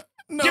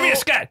 No. Give me a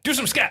scat. Do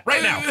some scat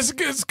right now. What?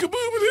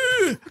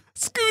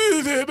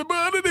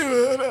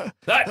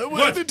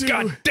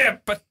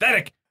 Goddamn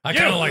pathetic. I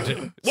kind of liked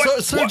it.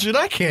 What? Sergeant,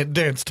 I can't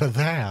dance to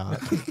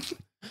that.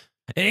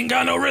 Ain't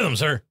got no rhythm,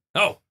 sir.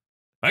 Oh,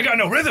 I got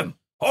no rhythm.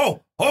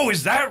 Oh,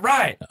 is that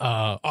right?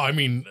 I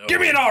mean...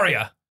 Give me an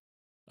aria.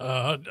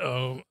 Then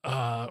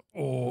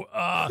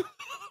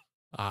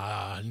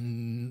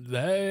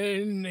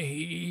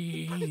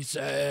he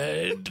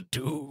said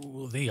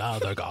to the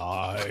other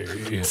guy,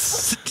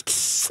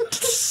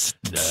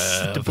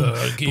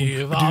 never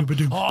give up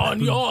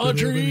on your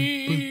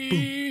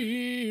dreams.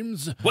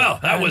 Well,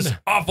 that was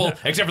awful,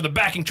 except for the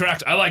backing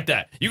tracks. I like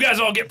that. You guys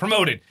all get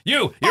promoted.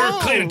 You're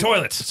cleaning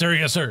toilets. Sir,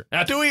 yes, sir.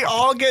 Do we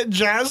all get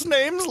jazz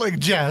names like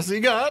Jazzy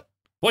got?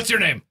 What's your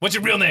name? What's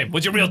your real name?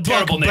 What's your real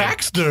terrible Buck name?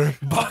 Baxter.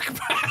 Buck.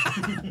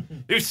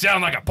 You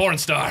sound like a porn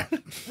star.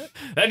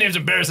 That name's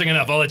embarrassing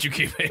enough. I'll let you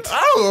keep it.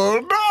 Oh,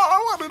 no,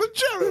 I wanted a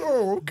jazz.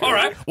 Oh, okay. All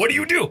right. What do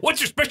you do?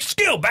 What's your special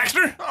skill,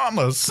 Baxter? I'm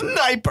a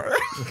sniper.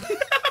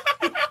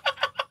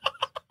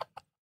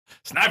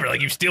 Sniper,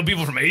 like you steal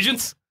people from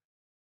agents?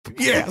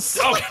 Yes.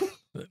 Okay.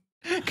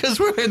 Because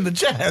we're in the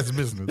jazz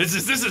business. This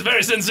is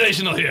very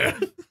sensational here.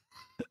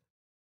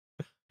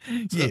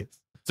 Yes.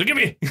 So give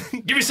me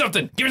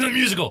something. Give me something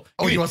musical.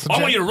 Oh, you want some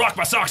I want jazz? you to rock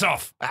my socks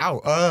off. Ow.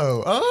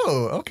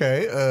 Oh,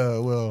 okay.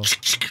 Well.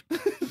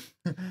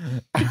 Or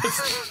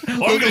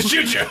I'm gonna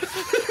shoot you.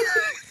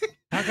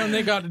 How come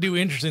they got to do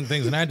interesting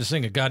things and I had to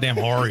sing a goddamn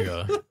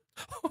aria?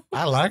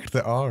 I liked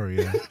the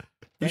aria.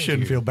 You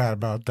shouldn't feel bad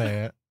about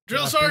that.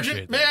 Drill I sergeant,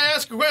 appreciate may I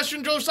ask a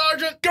question, drill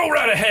sergeant? Go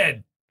right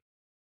ahead.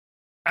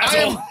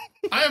 Asshole.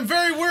 I am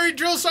very worried,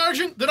 drill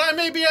sergeant, that I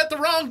may be at the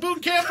wrong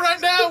boot camp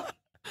right now.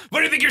 What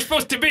do you think you're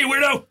supposed to be,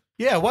 weirdo?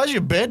 Yeah, why's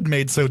your bed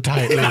made so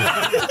tightly?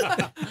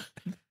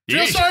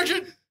 Drill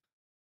sergeant,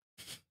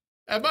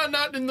 am I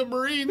not in the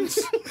Marines?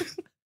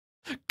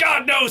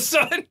 God knows,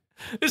 son.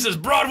 This is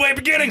Broadway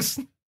beginnings.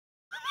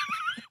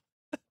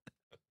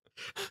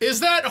 Is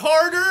that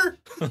harder?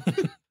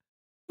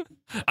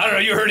 I don't know.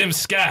 You heard him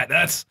scat.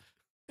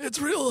 It's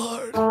real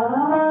hard.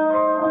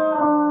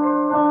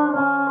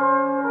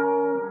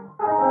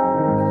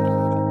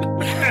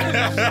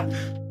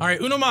 All right,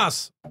 uno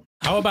mas.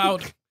 How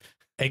about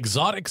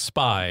exotic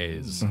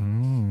spies?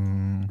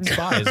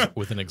 Spies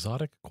with an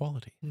exotic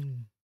quality.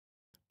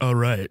 All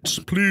right,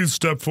 please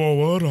step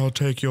forward. I'll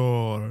take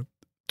your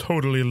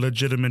totally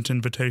legitimate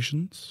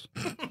invitations.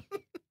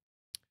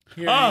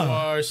 Here you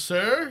are,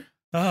 sir.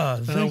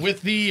 Thank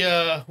With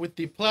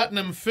the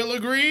platinum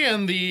filigree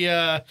and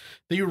the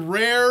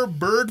rare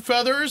bird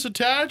feathers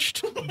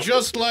attached,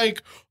 just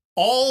like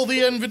all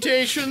the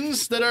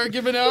invitations that are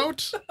given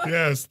out.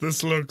 Yes,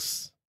 this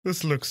looks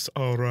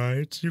all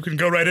right. You can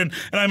go right in.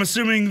 And I'm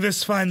assuming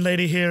this fine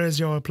lady here is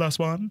your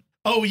 +1?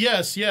 Oh,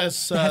 yes.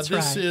 That's this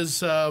right.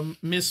 is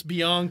Miss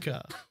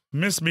Bianca.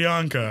 Miss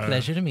Bianca.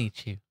 Pleasure to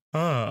meet you.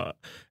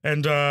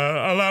 And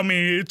allow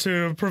me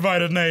to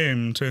provide a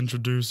name to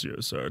introduce you,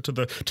 sir, to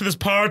this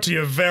party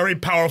of very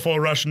powerful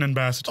Russian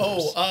ambassadors.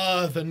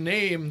 Oh, the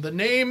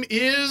name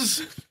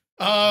is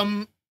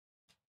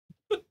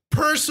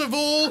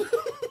Percival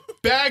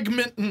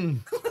Bagminton.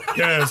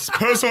 Yes,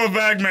 Percival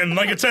Bagman,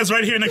 like it says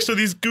right here next to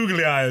these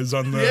googly eyes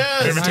on the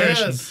Yes,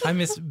 invitation. yes. I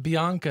miss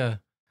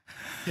Bianca.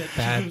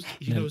 Yeah,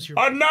 he knows your.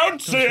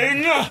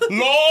 Announcing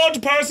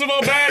Lord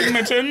Percival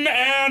Badminton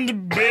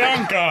and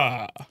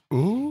Bianca.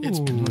 Ooh.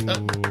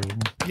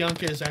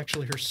 Bianca is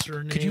actually her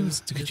surname.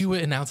 Could you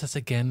announce us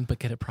again, but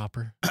get it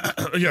proper?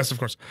 Yes, of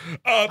course.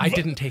 I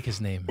didn't take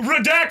his name.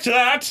 Redact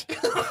that.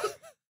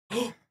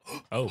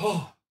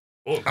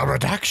 A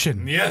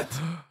redaction. Yet.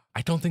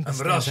 I don't think this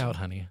I'm stands Russian. out,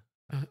 honey.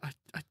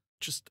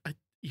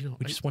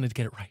 We just wanted to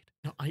get it right.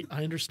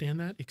 I understand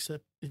that,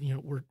 except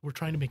we're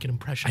trying to make an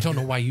impression. I don't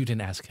know here. why you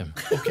didn't ask him.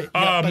 Okay.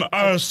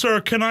 Yeah,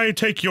 Sir, can I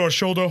take your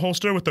shoulder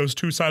holster with those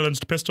 2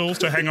 silenced pistols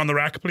to hang on the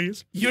rack,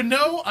 please?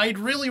 I'd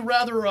really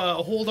rather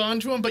hold on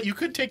to him, but you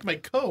could take my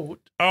coat.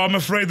 I'm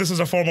afraid this is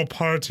a formal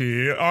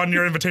party. On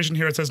your invitation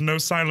here, it says no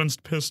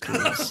silenced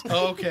pistols.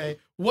 Okay.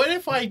 What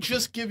if I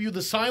just give you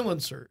the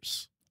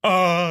silencers?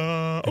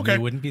 And Okay. they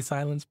wouldn't be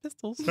silenced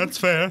pistols. That's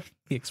fair.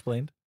 He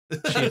explained.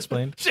 She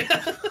explained.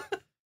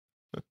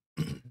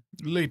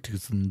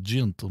 Ladies and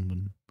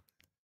gentlemen,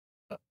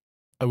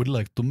 I would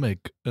like to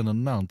make an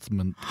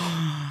announcement.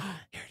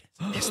 Here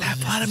it is. Is that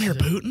Vladimir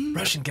Putin?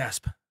 Russian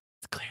gasp.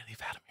 It's clearly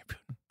Vladimir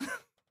Putin.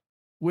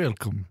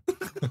 Welcome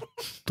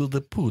to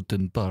the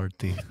Putin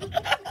party.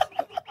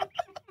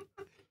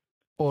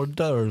 Hors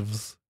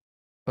d'oeuvres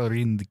are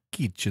in the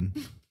kitchen.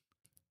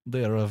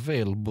 They are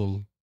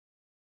available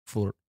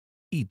for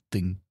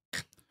eating.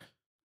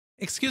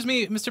 Excuse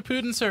me, Mr.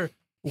 Putin, sir.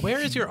 Where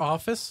is your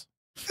office?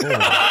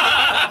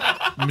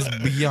 Miss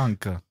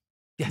Bianca,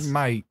 Yes.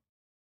 my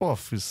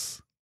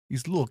office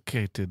is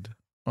located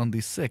on the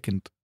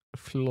 2nd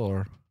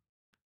floor.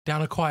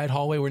 Down a quiet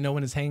hallway where no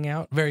one is hanging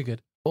out? Very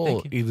good. Oh,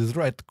 Thank you. it is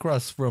right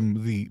across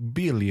from the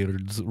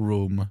billiards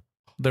room.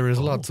 There is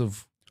lots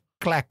of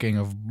clacking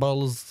of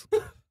balls.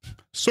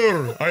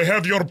 Sir, I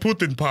have your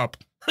Putin Pop.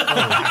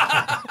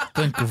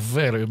 Thank you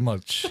very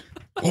much.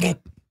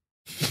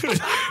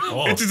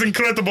 It is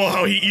incredible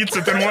how he eats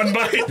it in one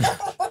bite.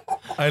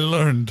 I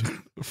learned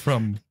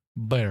from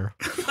Bear.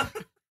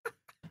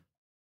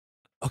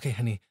 Okay,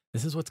 honey,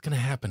 this is what's going to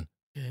happen.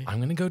 Okay. I'm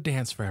going to go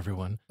dance for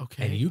everyone.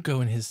 Okay. And you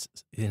go in his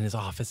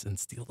office and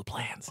steal the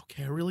plans.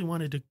 Okay, I really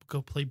wanted to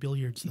go play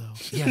billiards, though.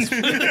 Yes.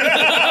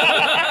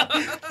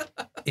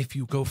 If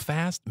you go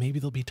fast, maybe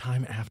there'll be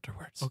time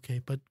afterwards.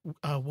 Okay, but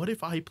what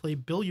if I play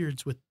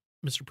billiards with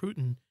Mr.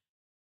 Putin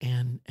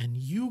and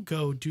you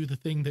go do the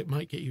thing that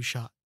might get you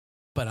shot?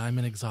 But I'm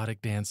an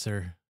exotic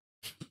dancer.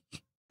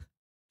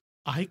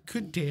 I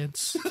could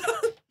dance.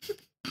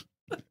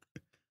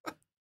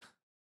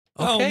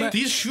 Oh, Okay. man.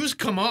 These shoes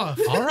come off.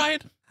 All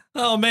right.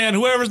 Oh man,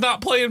 whoever's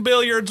not playing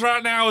billiards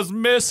right now is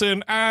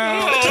missing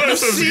out. Oh,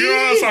 this is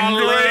awesome. I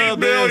Great love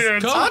this.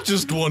 billiards. I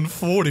just won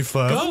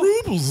 45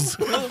 rubles.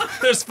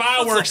 There's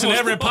fireworks in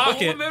every Oh,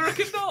 pocket.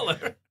 American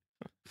dollar.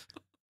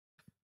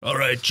 All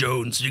right,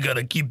 Jones, you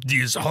gotta keep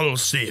these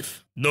halls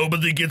safe.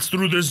 Nobody gets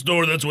through this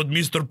door. That's what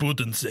Mr.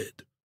 Putin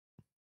said.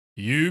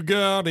 You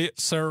got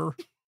it, sir.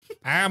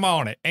 I'm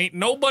on it. Ain't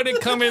nobody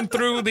coming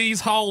through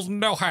these halls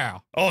no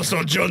how.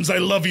 Also, Jones, I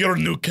love your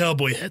new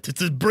cowboy hat.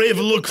 It's a brave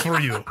look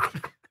for you.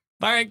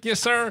 Thank you,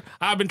 sir.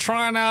 I've been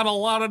trying out a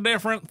lot of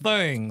different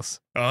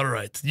things. All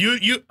right,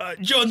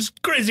 Jones.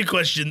 Crazy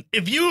question: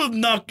 If you were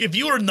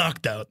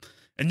knocked out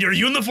and your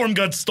uniform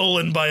got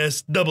stolen by a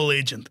double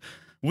agent,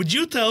 would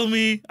you tell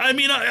me? I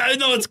mean, I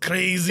know it's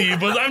crazy,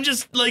 but I'm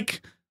just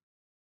like,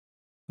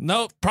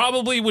 No,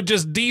 probably would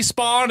just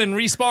despawn and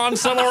respawn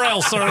somewhere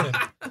else, sir.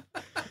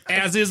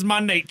 As is my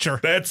nature.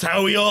 that's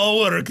how we all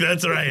work.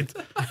 That's right.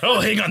 Oh,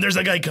 hang on, there's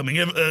a guy coming.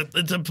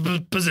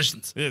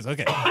 Positions. It is,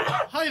 okay.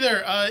 Hi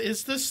there.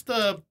 Is this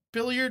the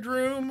billiard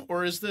room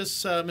or is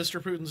this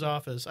Mr. Putin's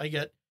office? I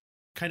get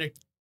kind of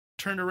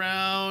turned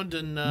around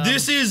and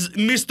This is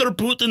Mr.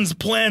 Putin's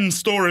planned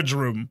storage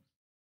room.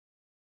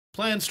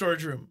 planned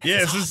storage room.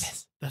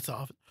 Yes, That's the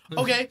office.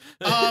 Okay.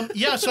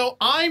 Yeah, so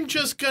I'm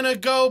just gonna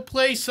go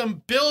play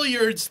some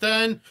billiards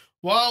then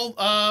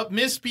while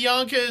Miss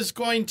Bianca is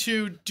going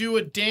to do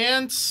a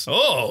dance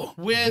Oh,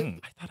 with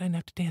I thought I didn't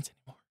have to dance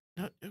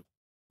anymore.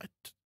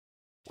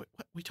 what,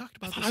 we talked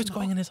I about thought this I was in the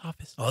going in his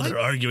office. oh, they're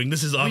arguing.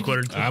 This is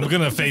awkward. I'm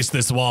going to face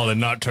this wall and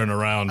not turn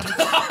around.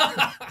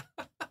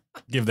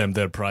 Give them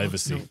their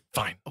privacy. No.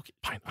 Fine. Okay,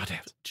 Fine, I'll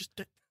dance. just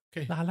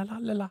La la la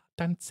la la,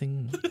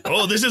 dancing.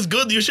 Oh, this is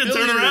good. You should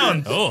turn Billiard.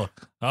 around. Oh,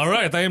 all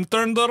right. I am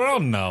turned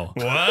around now.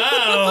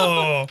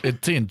 Wow.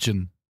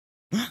 Attention.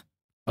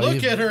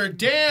 Look at her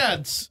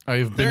dance.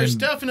 There's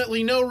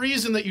definitely no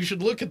reason that you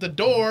should look at the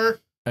door.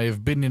 I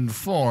have been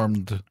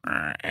informed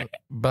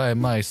by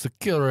my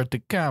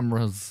security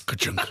cameras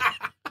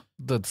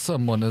that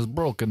someone has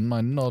broken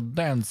my no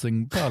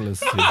dancing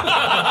policy.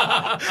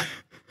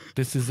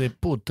 This is a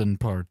Putin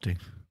party.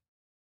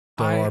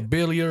 There are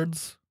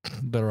billiards,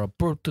 there are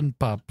Putin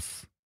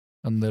Pops,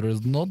 and there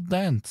is no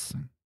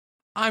dancing.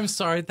 I'm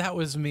sorry, that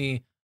was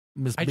me.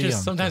 Miss I Bianca.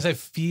 just sometimes I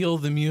feel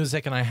the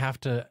music and I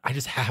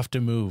just have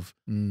to move.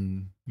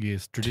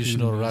 Yes,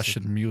 traditional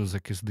Russian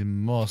music is the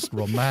most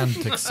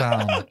romantic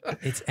sound.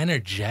 It's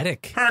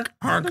energetic. I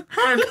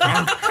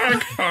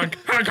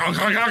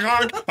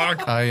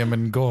am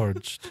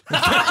engorged.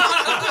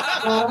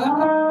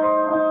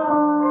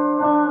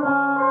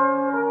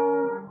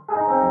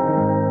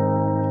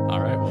 All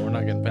right, well, we're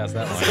not getting past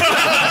that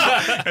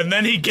line. And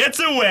then he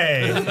gets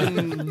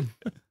away.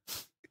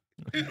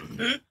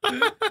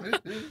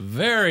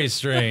 Very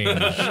strange.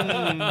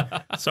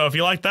 So if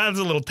you like that, it's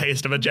a little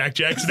taste of a Jack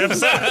Jackson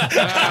episode.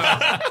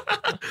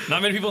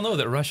 Not many people know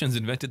that Russians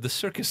invented the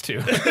circus too.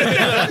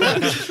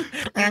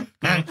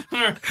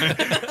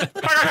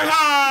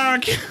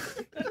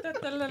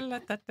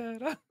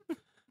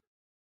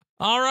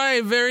 All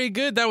right, very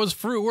good. That was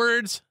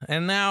Fruitwards.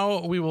 And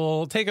now we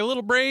will take a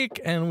little break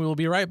and we will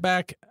be right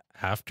back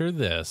after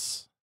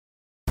this.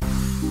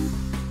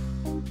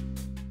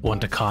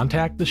 Want to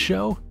contact the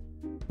show?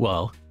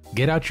 Well,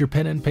 get out your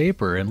pen and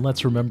paper and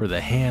let's remember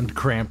the hand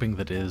cramping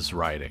that is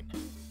writing.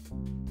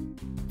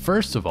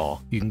 First of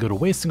all, you can go to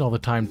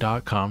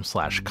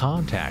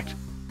wastingallthetime.com/contact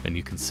and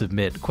you can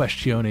submit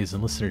questiones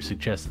and listener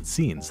suggested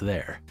scenes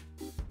there.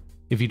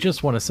 If you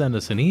just want to send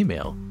us an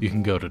email, you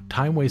can go to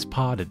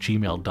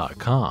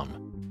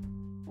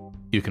timewastepod@gmail.com.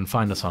 You can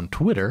find us on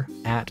Twitter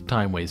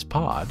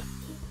 @timewastepod,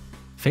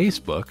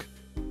 Facebook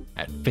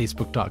at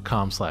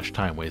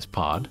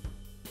facebook.com/timewastepod,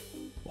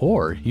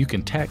 or you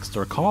can text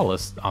or call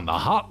us on the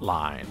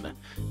hotline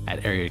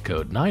at area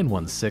code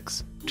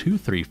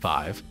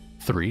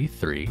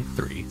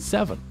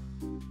 916-235-3337.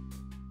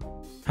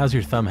 How's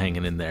your thumb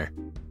hanging in there?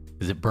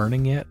 Is it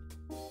burning yet?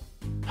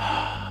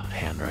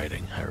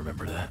 Handwriting, I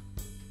remember that.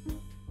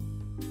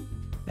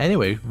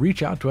 Anyway,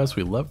 reach out to us.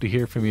 We'd love to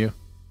hear from you.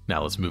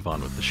 Now let's move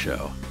on with the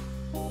show.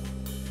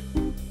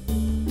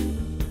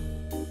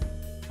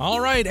 All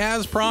right,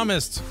 as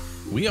promised,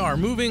 we are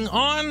moving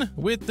on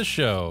with the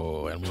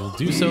show, and we'll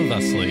do so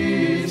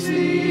thusly.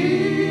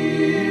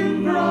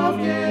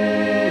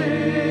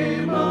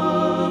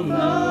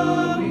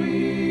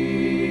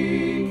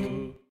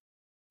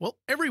 Well,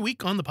 every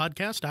week on the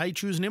podcast, I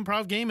choose an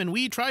improv game and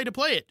we try to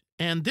play it.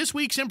 And this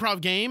week's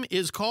improv game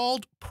is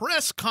called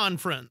Press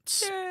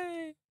Conference.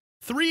 Yay!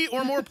 3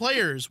 or more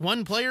players.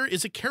 One player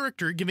is a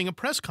character giving a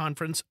press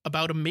conference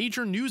about a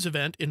major news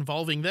event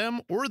involving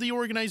them or the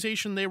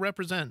organization they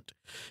represent.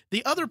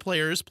 The other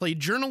players play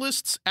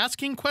journalists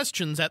asking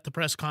questions at the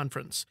press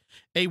conference.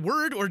 A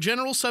word or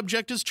general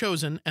subject is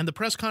chosen, and the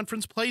press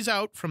conference plays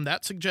out from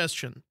that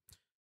suggestion.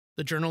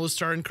 The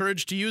journalists are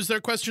encouraged to use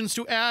their questions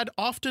to add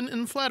often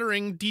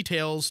unflattering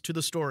details to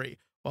the story,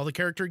 while the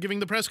character giving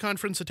the press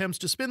conference attempts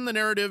to spin the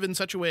narrative in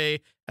such a way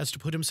as to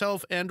put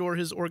himself and or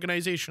his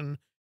organization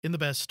in the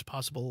best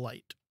possible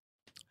light.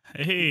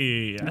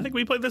 Hey, I think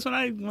we played this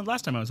one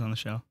last time I was on the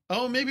show.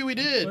 Oh, maybe we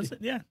did. Was it?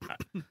 Yeah.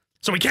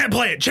 So we can't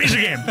play it. Change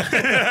the game.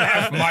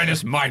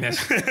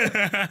 minus.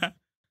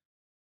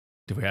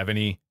 Do we have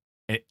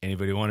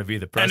anybody want to be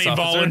the press Any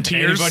officer?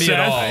 volunteers, Anybody Seth?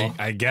 at all?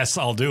 I guess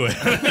I'll do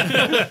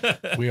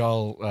it. We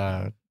all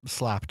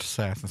slapped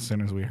Seth as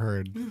soon as we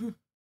heard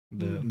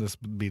this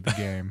would be the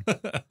game.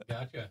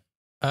 Gotcha.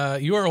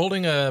 You are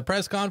holding a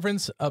press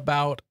conference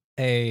about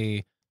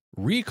a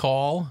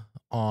recall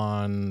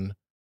on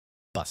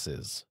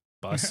buses.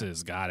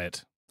 Buses, got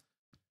it.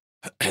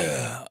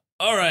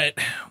 All right.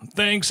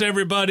 Thanks,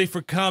 everybody,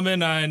 for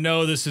coming. I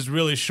know this is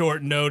really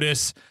short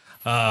notice,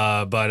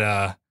 but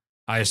I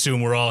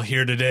assume we're all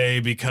here today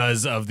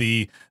because of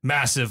the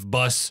massive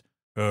bus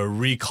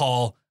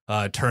recall.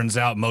 Turns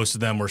out most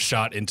of them were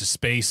shot into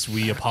space.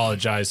 We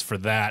apologize for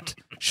that.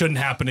 Shouldn't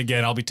happen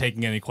again. I'll be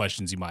taking any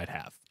questions you might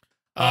have.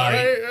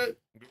 Hello,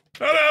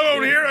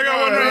 over here. I got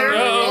one right here.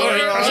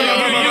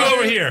 You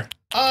over here.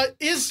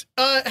 Has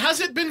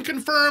it been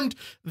confirmed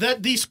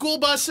that the school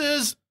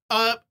buses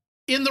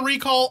in the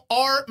recall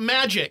are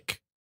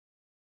magic?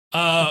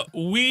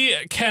 We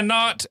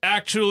cannot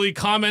actually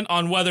comment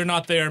on whether or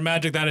not they are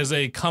magic. That is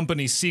a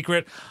company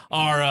secret.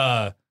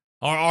 Our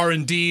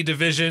R&D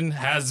division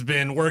has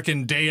been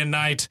working day and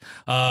night,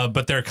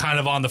 but they're kind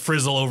of on the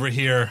frizzle over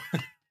here.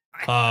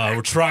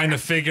 We're trying to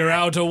figure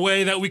out a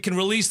way that we can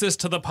release this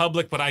to the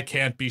public, but I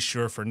can't be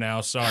sure for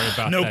now. Sorry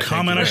about No that.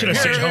 comment. I should have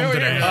stayed home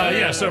today.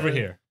 Yes, over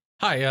here.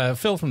 Hi,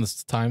 Phil from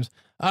the Times.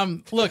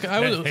 Look,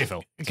 Hey,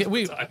 Phil.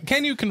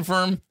 Can you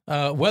confirm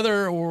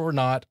whether or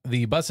not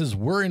the buses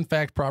were in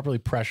fact properly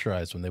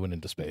pressurized when they went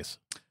into space?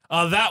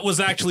 That was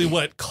actually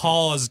what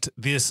caused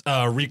this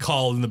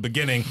recall in the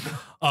beginning,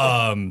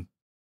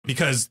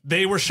 because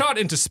they were shot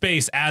into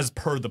space as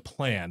per the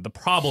plan. The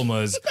problem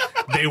was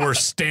they were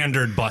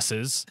standard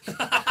buses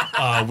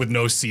with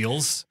no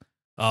seals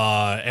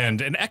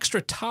and an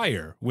extra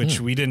tire, which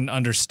we didn't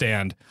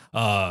understand.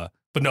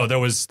 But no, there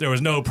was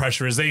no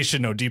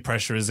pressurization, no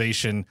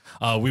depressurization.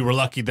 We were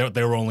lucky that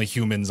there were only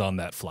humans on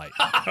that flight.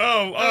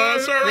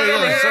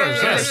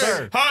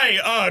 Sir.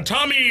 Hi,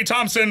 Tommy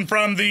Thompson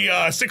from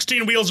the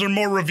 16 Wheels or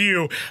More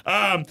review.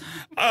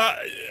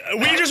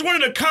 We just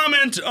wanted to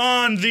comment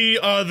on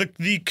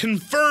the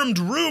confirmed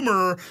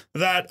rumor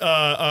that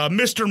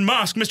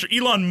Mr.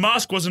 Elon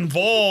Musk was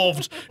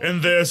involved in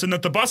this, and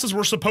that the buses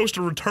were supposed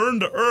to return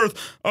to Earth.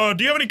 Do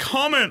you have any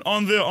comment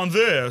on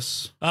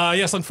this?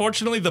 Yes,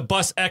 unfortunately, the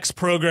Bus X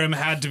program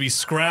had to be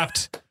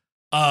scrapped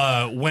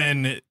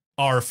when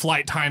our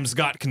flight times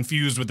got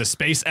confused with the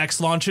SpaceX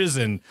launches,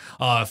 and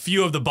a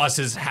few of the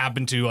buses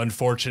happened to,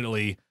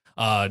 unfortunately,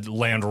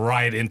 land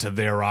right into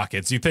their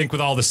rockets. You think with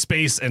all the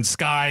space and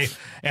sky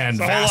and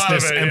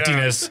vastness,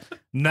 emptiness,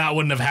 that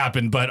wouldn't have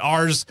happened, but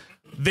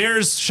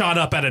theirs shot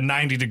up at a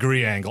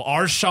 90-degree angle.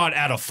 Ours shot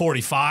at a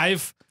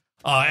 45,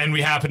 and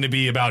we happened to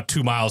be about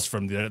 2 miles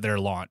from their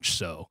launch,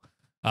 so...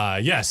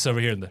 yes,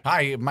 over here.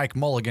 Hi, Mike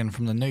Mulligan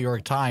from the New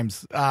York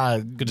Times.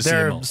 Good to see you,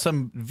 There Mo. are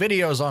some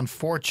videos on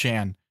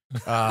 4chan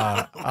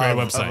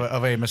website.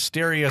 of a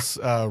mysterious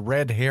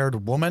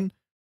red-haired woman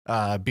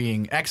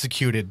being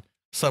executed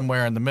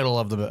somewhere in the middle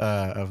of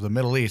the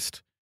Middle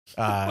East,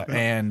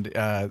 and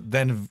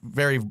then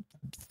very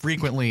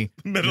frequently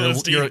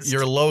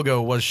your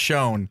logo was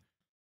shown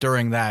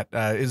during that.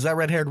 Is that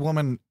red-haired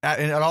woman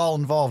at all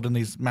involved in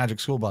these magic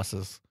school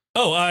buses?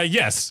 Oh,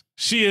 yes.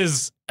 She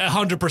is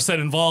 100%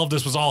 involved.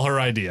 This was all her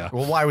idea.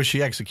 Well, why was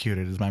she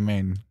executed is my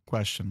main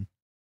question.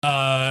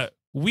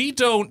 We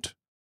don't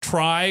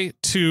try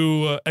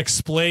to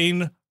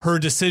explain her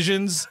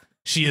decisions.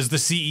 She is the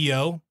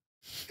CEO.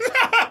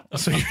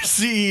 So your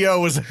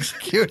CEO was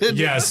executed?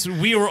 Yes,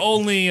 we were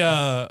only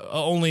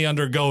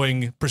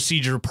undergoing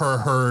procedure per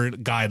her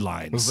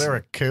guidelines. Was there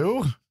a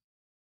coup?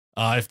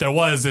 If there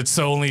was, it's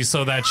only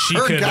so that she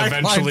Her could guidelines.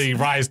 eventually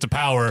rise to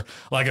power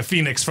like a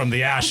phoenix from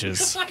the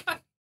ashes.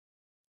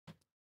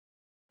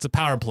 It's a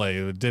power play.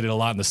 It did it a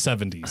lot in the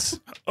 70s.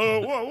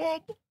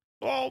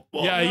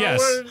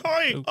 Yes.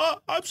 Hi,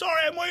 I'm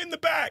sorry, I'm way in the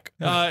back.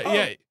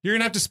 Yeah, you're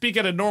gonna have to speak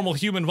at a normal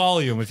human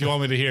volume if you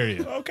want me to hear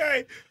you.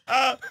 Okay.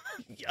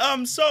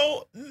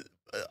 So,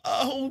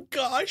 oh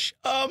gosh.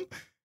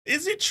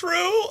 Is it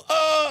true,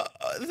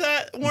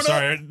 that I'm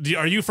sorry,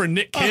 are you for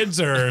Nick Kids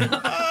or?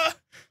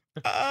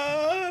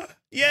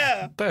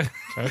 Yeah.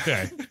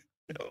 Okay.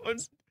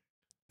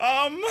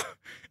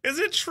 Is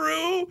it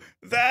true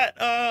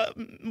that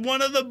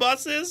one of the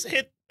buses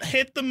hit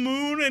the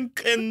moon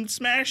and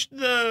smashed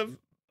the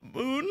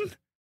moon?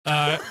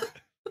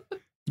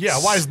 Yeah,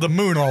 why is the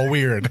moon all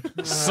weird?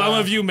 Some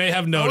of you may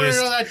have I want to noticed.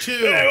 know that too.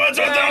 Hey, what's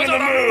on the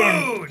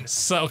moon?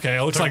 So, okay,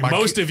 it looks like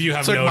most of you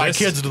have Took my noticed.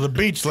 kids to the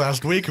beach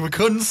last week and we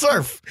couldn't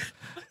surf.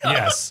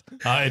 Yes.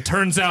 It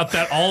turns out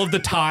that all of the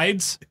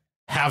tides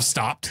have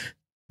stopped.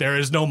 There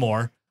is no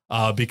more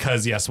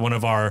because, yes, one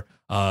of our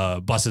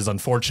buses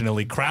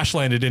unfortunately crash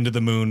landed into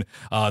the moon.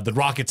 The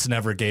rockets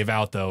never gave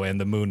out, though,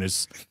 and the moon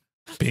is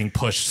being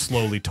pushed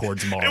slowly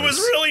towards Mars. It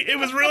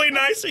was really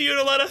nice of you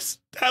to let us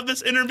have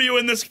this interview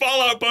in this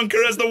fallout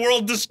bunker as the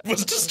world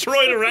was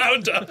destroyed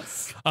around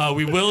us.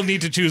 We will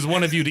need to choose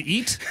one of you to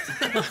eat.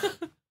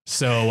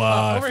 So,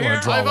 Over if you here.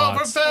 want to draw I vote for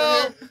lots.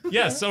 Phil.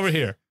 Yes, over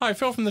here. Hi,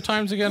 Phil from the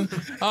Times again.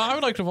 I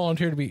would like to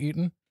volunteer to be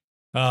eaten.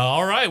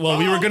 All right. Well,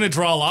 we were going to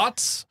draw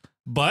lots,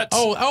 but if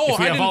we I have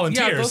didn't-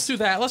 volunteers, Yeah, let's do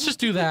that. Let's just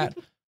do that.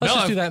 Let's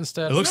just do that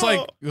instead. it looks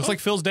like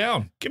Phil's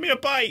down. Give me a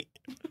bite.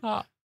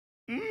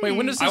 Wait,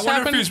 when does I this wonder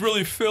happen? if he's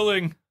really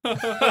filling. Oh,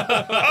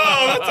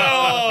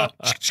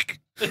 that's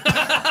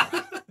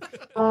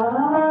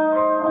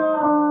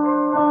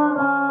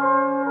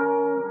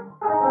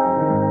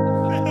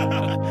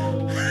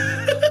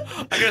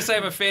I gotta say,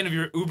 I'm a fan of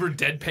your uber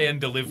deadpan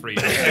delivery.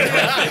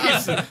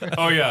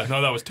 Oh yeah,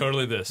 no, that was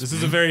totally this. This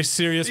is a very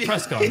serious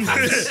press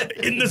conference.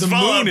 in this The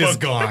fallout moon is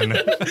bunker. gone.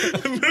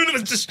 The moon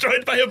was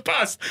destroyed by a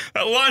bus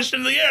that launched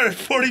into the air at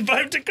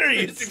 45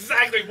 degrees. It's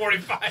exactly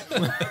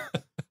 45.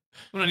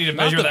 We don't need to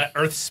measure that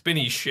Earth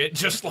spinny shit.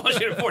 Just launch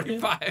it at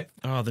 45.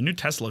 Oh, the new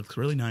Tesla looks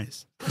really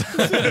nice.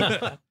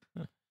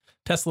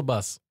 Tesla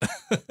bus.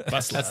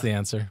 Busla. That's the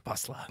answer.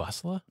 Busla.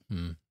 Busla?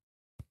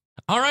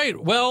 All right.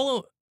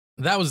 Well,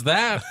 that was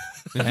that.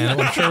 And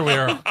I'm sure we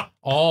are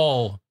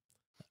all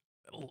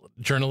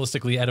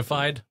journalistically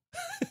edified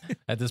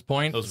at this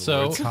point. Those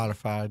So words.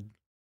 Codified.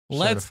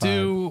 let's certified.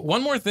 do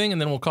one more thing and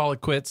then we'll call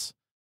it quits.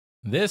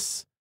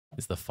 This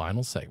is the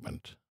final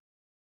segment.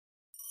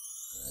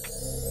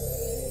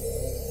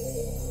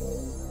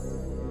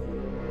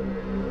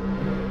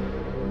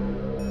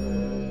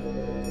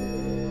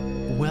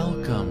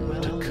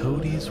 Welcome to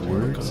Cody's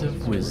Words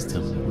of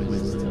Wisdom.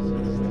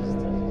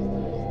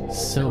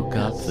 Soak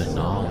up the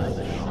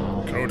knowledge.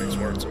 Cody's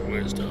words of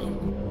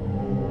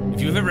wisdom.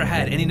 If you've ever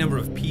had any number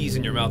of peas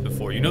in your mouth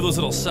before, you know those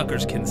little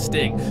suckers can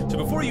sting. So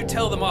before you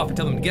tell them off and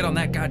tell them to get on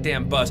that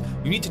goddamn bus,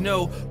 you need to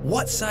know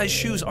what size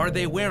shoes are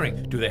they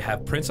wearing? Do they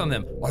have prints on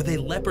them? Are they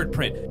leopard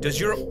print? Does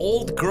your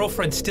old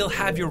girlfriend still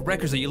have your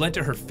records that you lent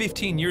to her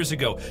 15 years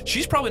ago?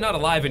 She's probably not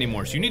alive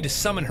anymore, so you need to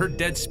summon her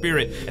dead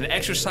spirit and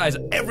exercise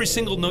every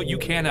single note you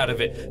can out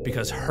of it,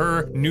 because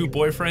her new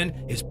boyfriend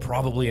is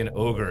probably an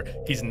ogre.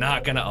 He's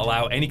not gonna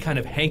allow any kind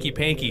of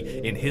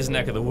hanky-panky in his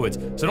neck of the woods.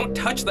 So don't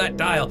touch that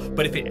dial,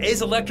 but if it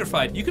is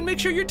electrified, you can make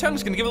sure your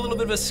tongue's gonna give a little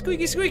bit of a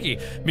squeaky,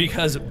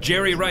 because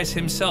Jerry Rice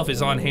himself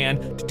is on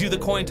hand to do the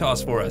coin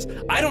toss for us.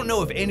 I don't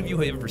know if any of you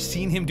have ever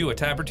seen him do a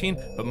tap routine,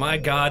 but my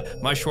God,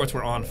 my shorts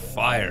were on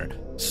fire.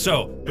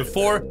 So,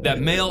 before that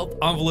mail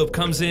envelope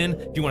comes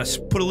in, you want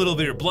to put a little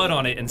bit of your blood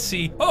on it and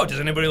see, oh, does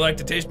anybody like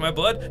to taste my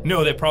blood?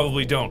 No, they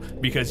probably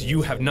don't, because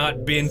you have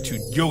not been to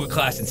yoga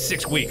class in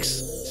 6 weeks.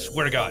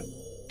 Swear to God.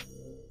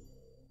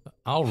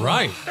 All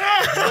right.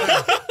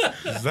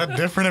 Is that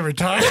different every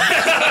time?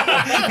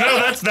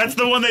 No, that's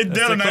the one they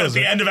do at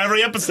the end of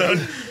every episode.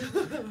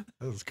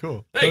 That was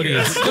cool. Cody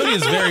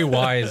is very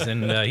wise,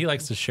 and he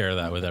likes to share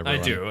that with everyone.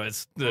 I do.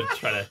 It's to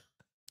try to...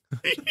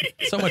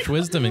 So much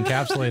wisdom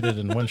encapsulated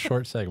in one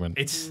short segment.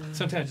 It's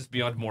sometimes just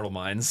beyond mortal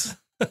minds.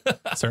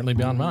 Certainly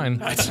beyond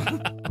mine.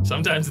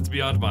 Sometimes it's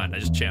beyond mine. I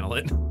just channel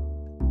it.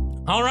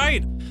 All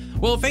right.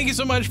 Well, thank you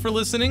so much for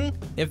listening.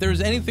 If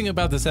there's anything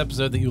about this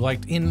episode that you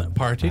liked in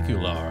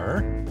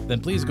particular,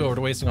 then please go over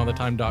to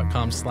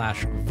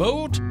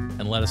wastingallthetime.com/vote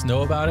and let us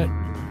know about it.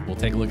 We'll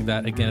take a look at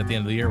that again at the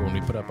end of the year when we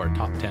put up our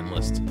top 10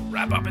 list.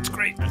 Wrap up, it's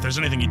great. If there's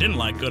anything you didn't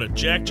like, go to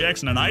Jack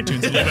Jackson on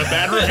iTunes and leave a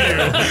bad review.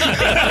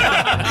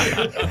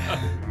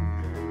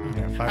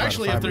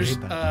 Actually, if there's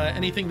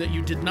anything that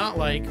you did not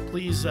like,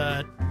 please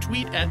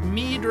tweet at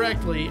me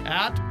directly,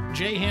 at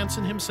Jay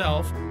Hansen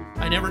himself.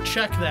 I never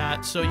check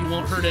that, so you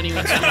won't hurt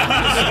anyone's feelings.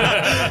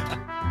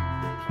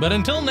 But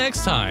until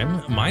next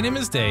time, my name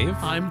is Dave.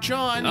 I'm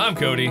John. I'm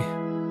Cody.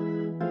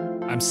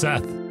 I'm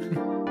Seth.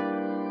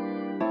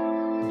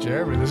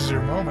 Jeremy, this is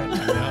your moment.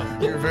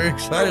 You're very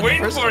excited.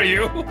 Waiting for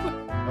you.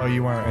 Oh,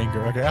 you are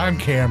Anchor. Okay, I'm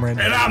Cameron.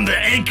 And I'm the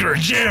anchor,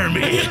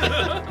 Jeremy.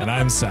 And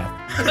I'm Seth.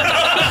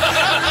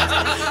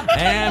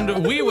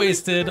 And we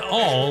wasted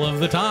all of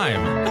the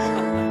time.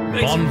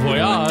 Bon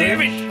voyage.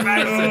 Damn it.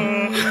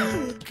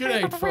 Good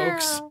night,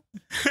 folks.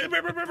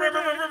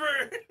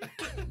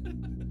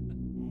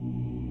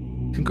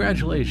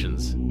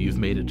 Congratulations, you've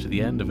made it to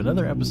the end of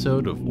another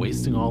episode of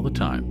Wasting All the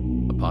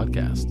Time, a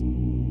podcast.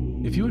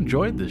 If you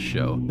enjoyed this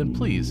show, then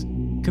please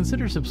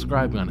consider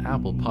subscribing on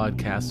Apple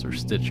Podcasts or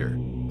Stitcher,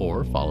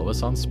 or follow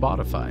us on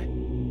Spotify.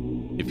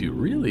 If you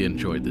really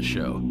enjoyed the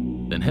show,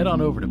 then head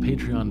on over to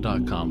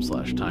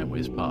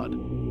patreon.com/timewastepod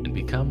and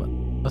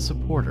become a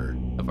supporter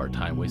of our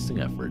time-wasting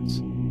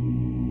efforts.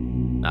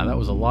 Now, that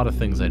was a lot of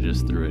things I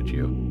just threw at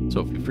you,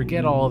 so if you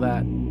forget all of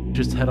that,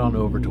 just head on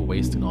over to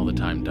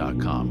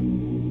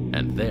wastingallthetime.com,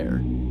 and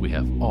there we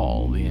have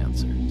all the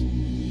answers.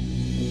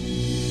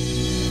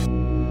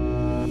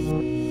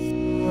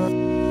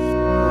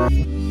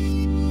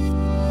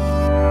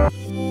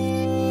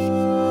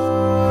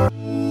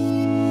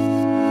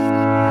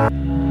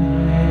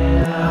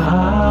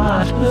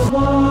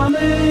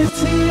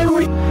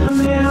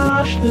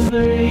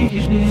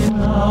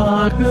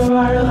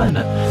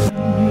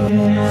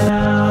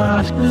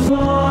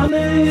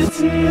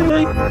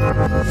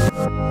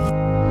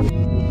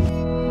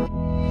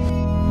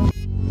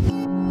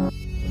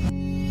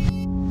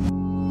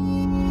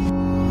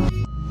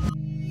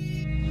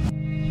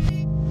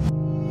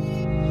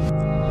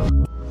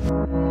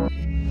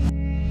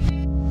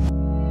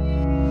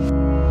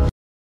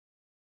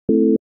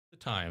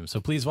 Time, so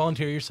please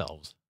volunteer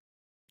yourselves.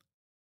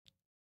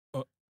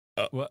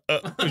 Well,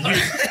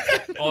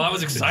 I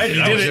was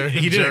excited.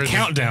 He did a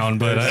countdown,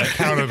 but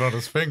counted on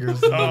his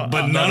fingers.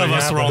 but none of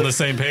us were on the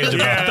same page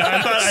about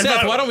that.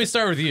 Seth, why don't we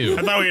start with you?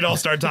 I thought we'd all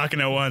start talking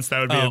at once.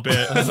 That would be a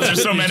bit.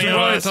 There's so many of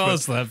us. Tell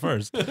us that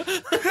first.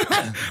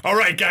 All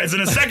right, guys.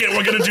 In a second,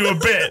 we're gonna do a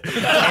bit.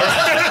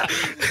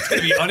 It's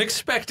gonna be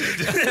unexpected.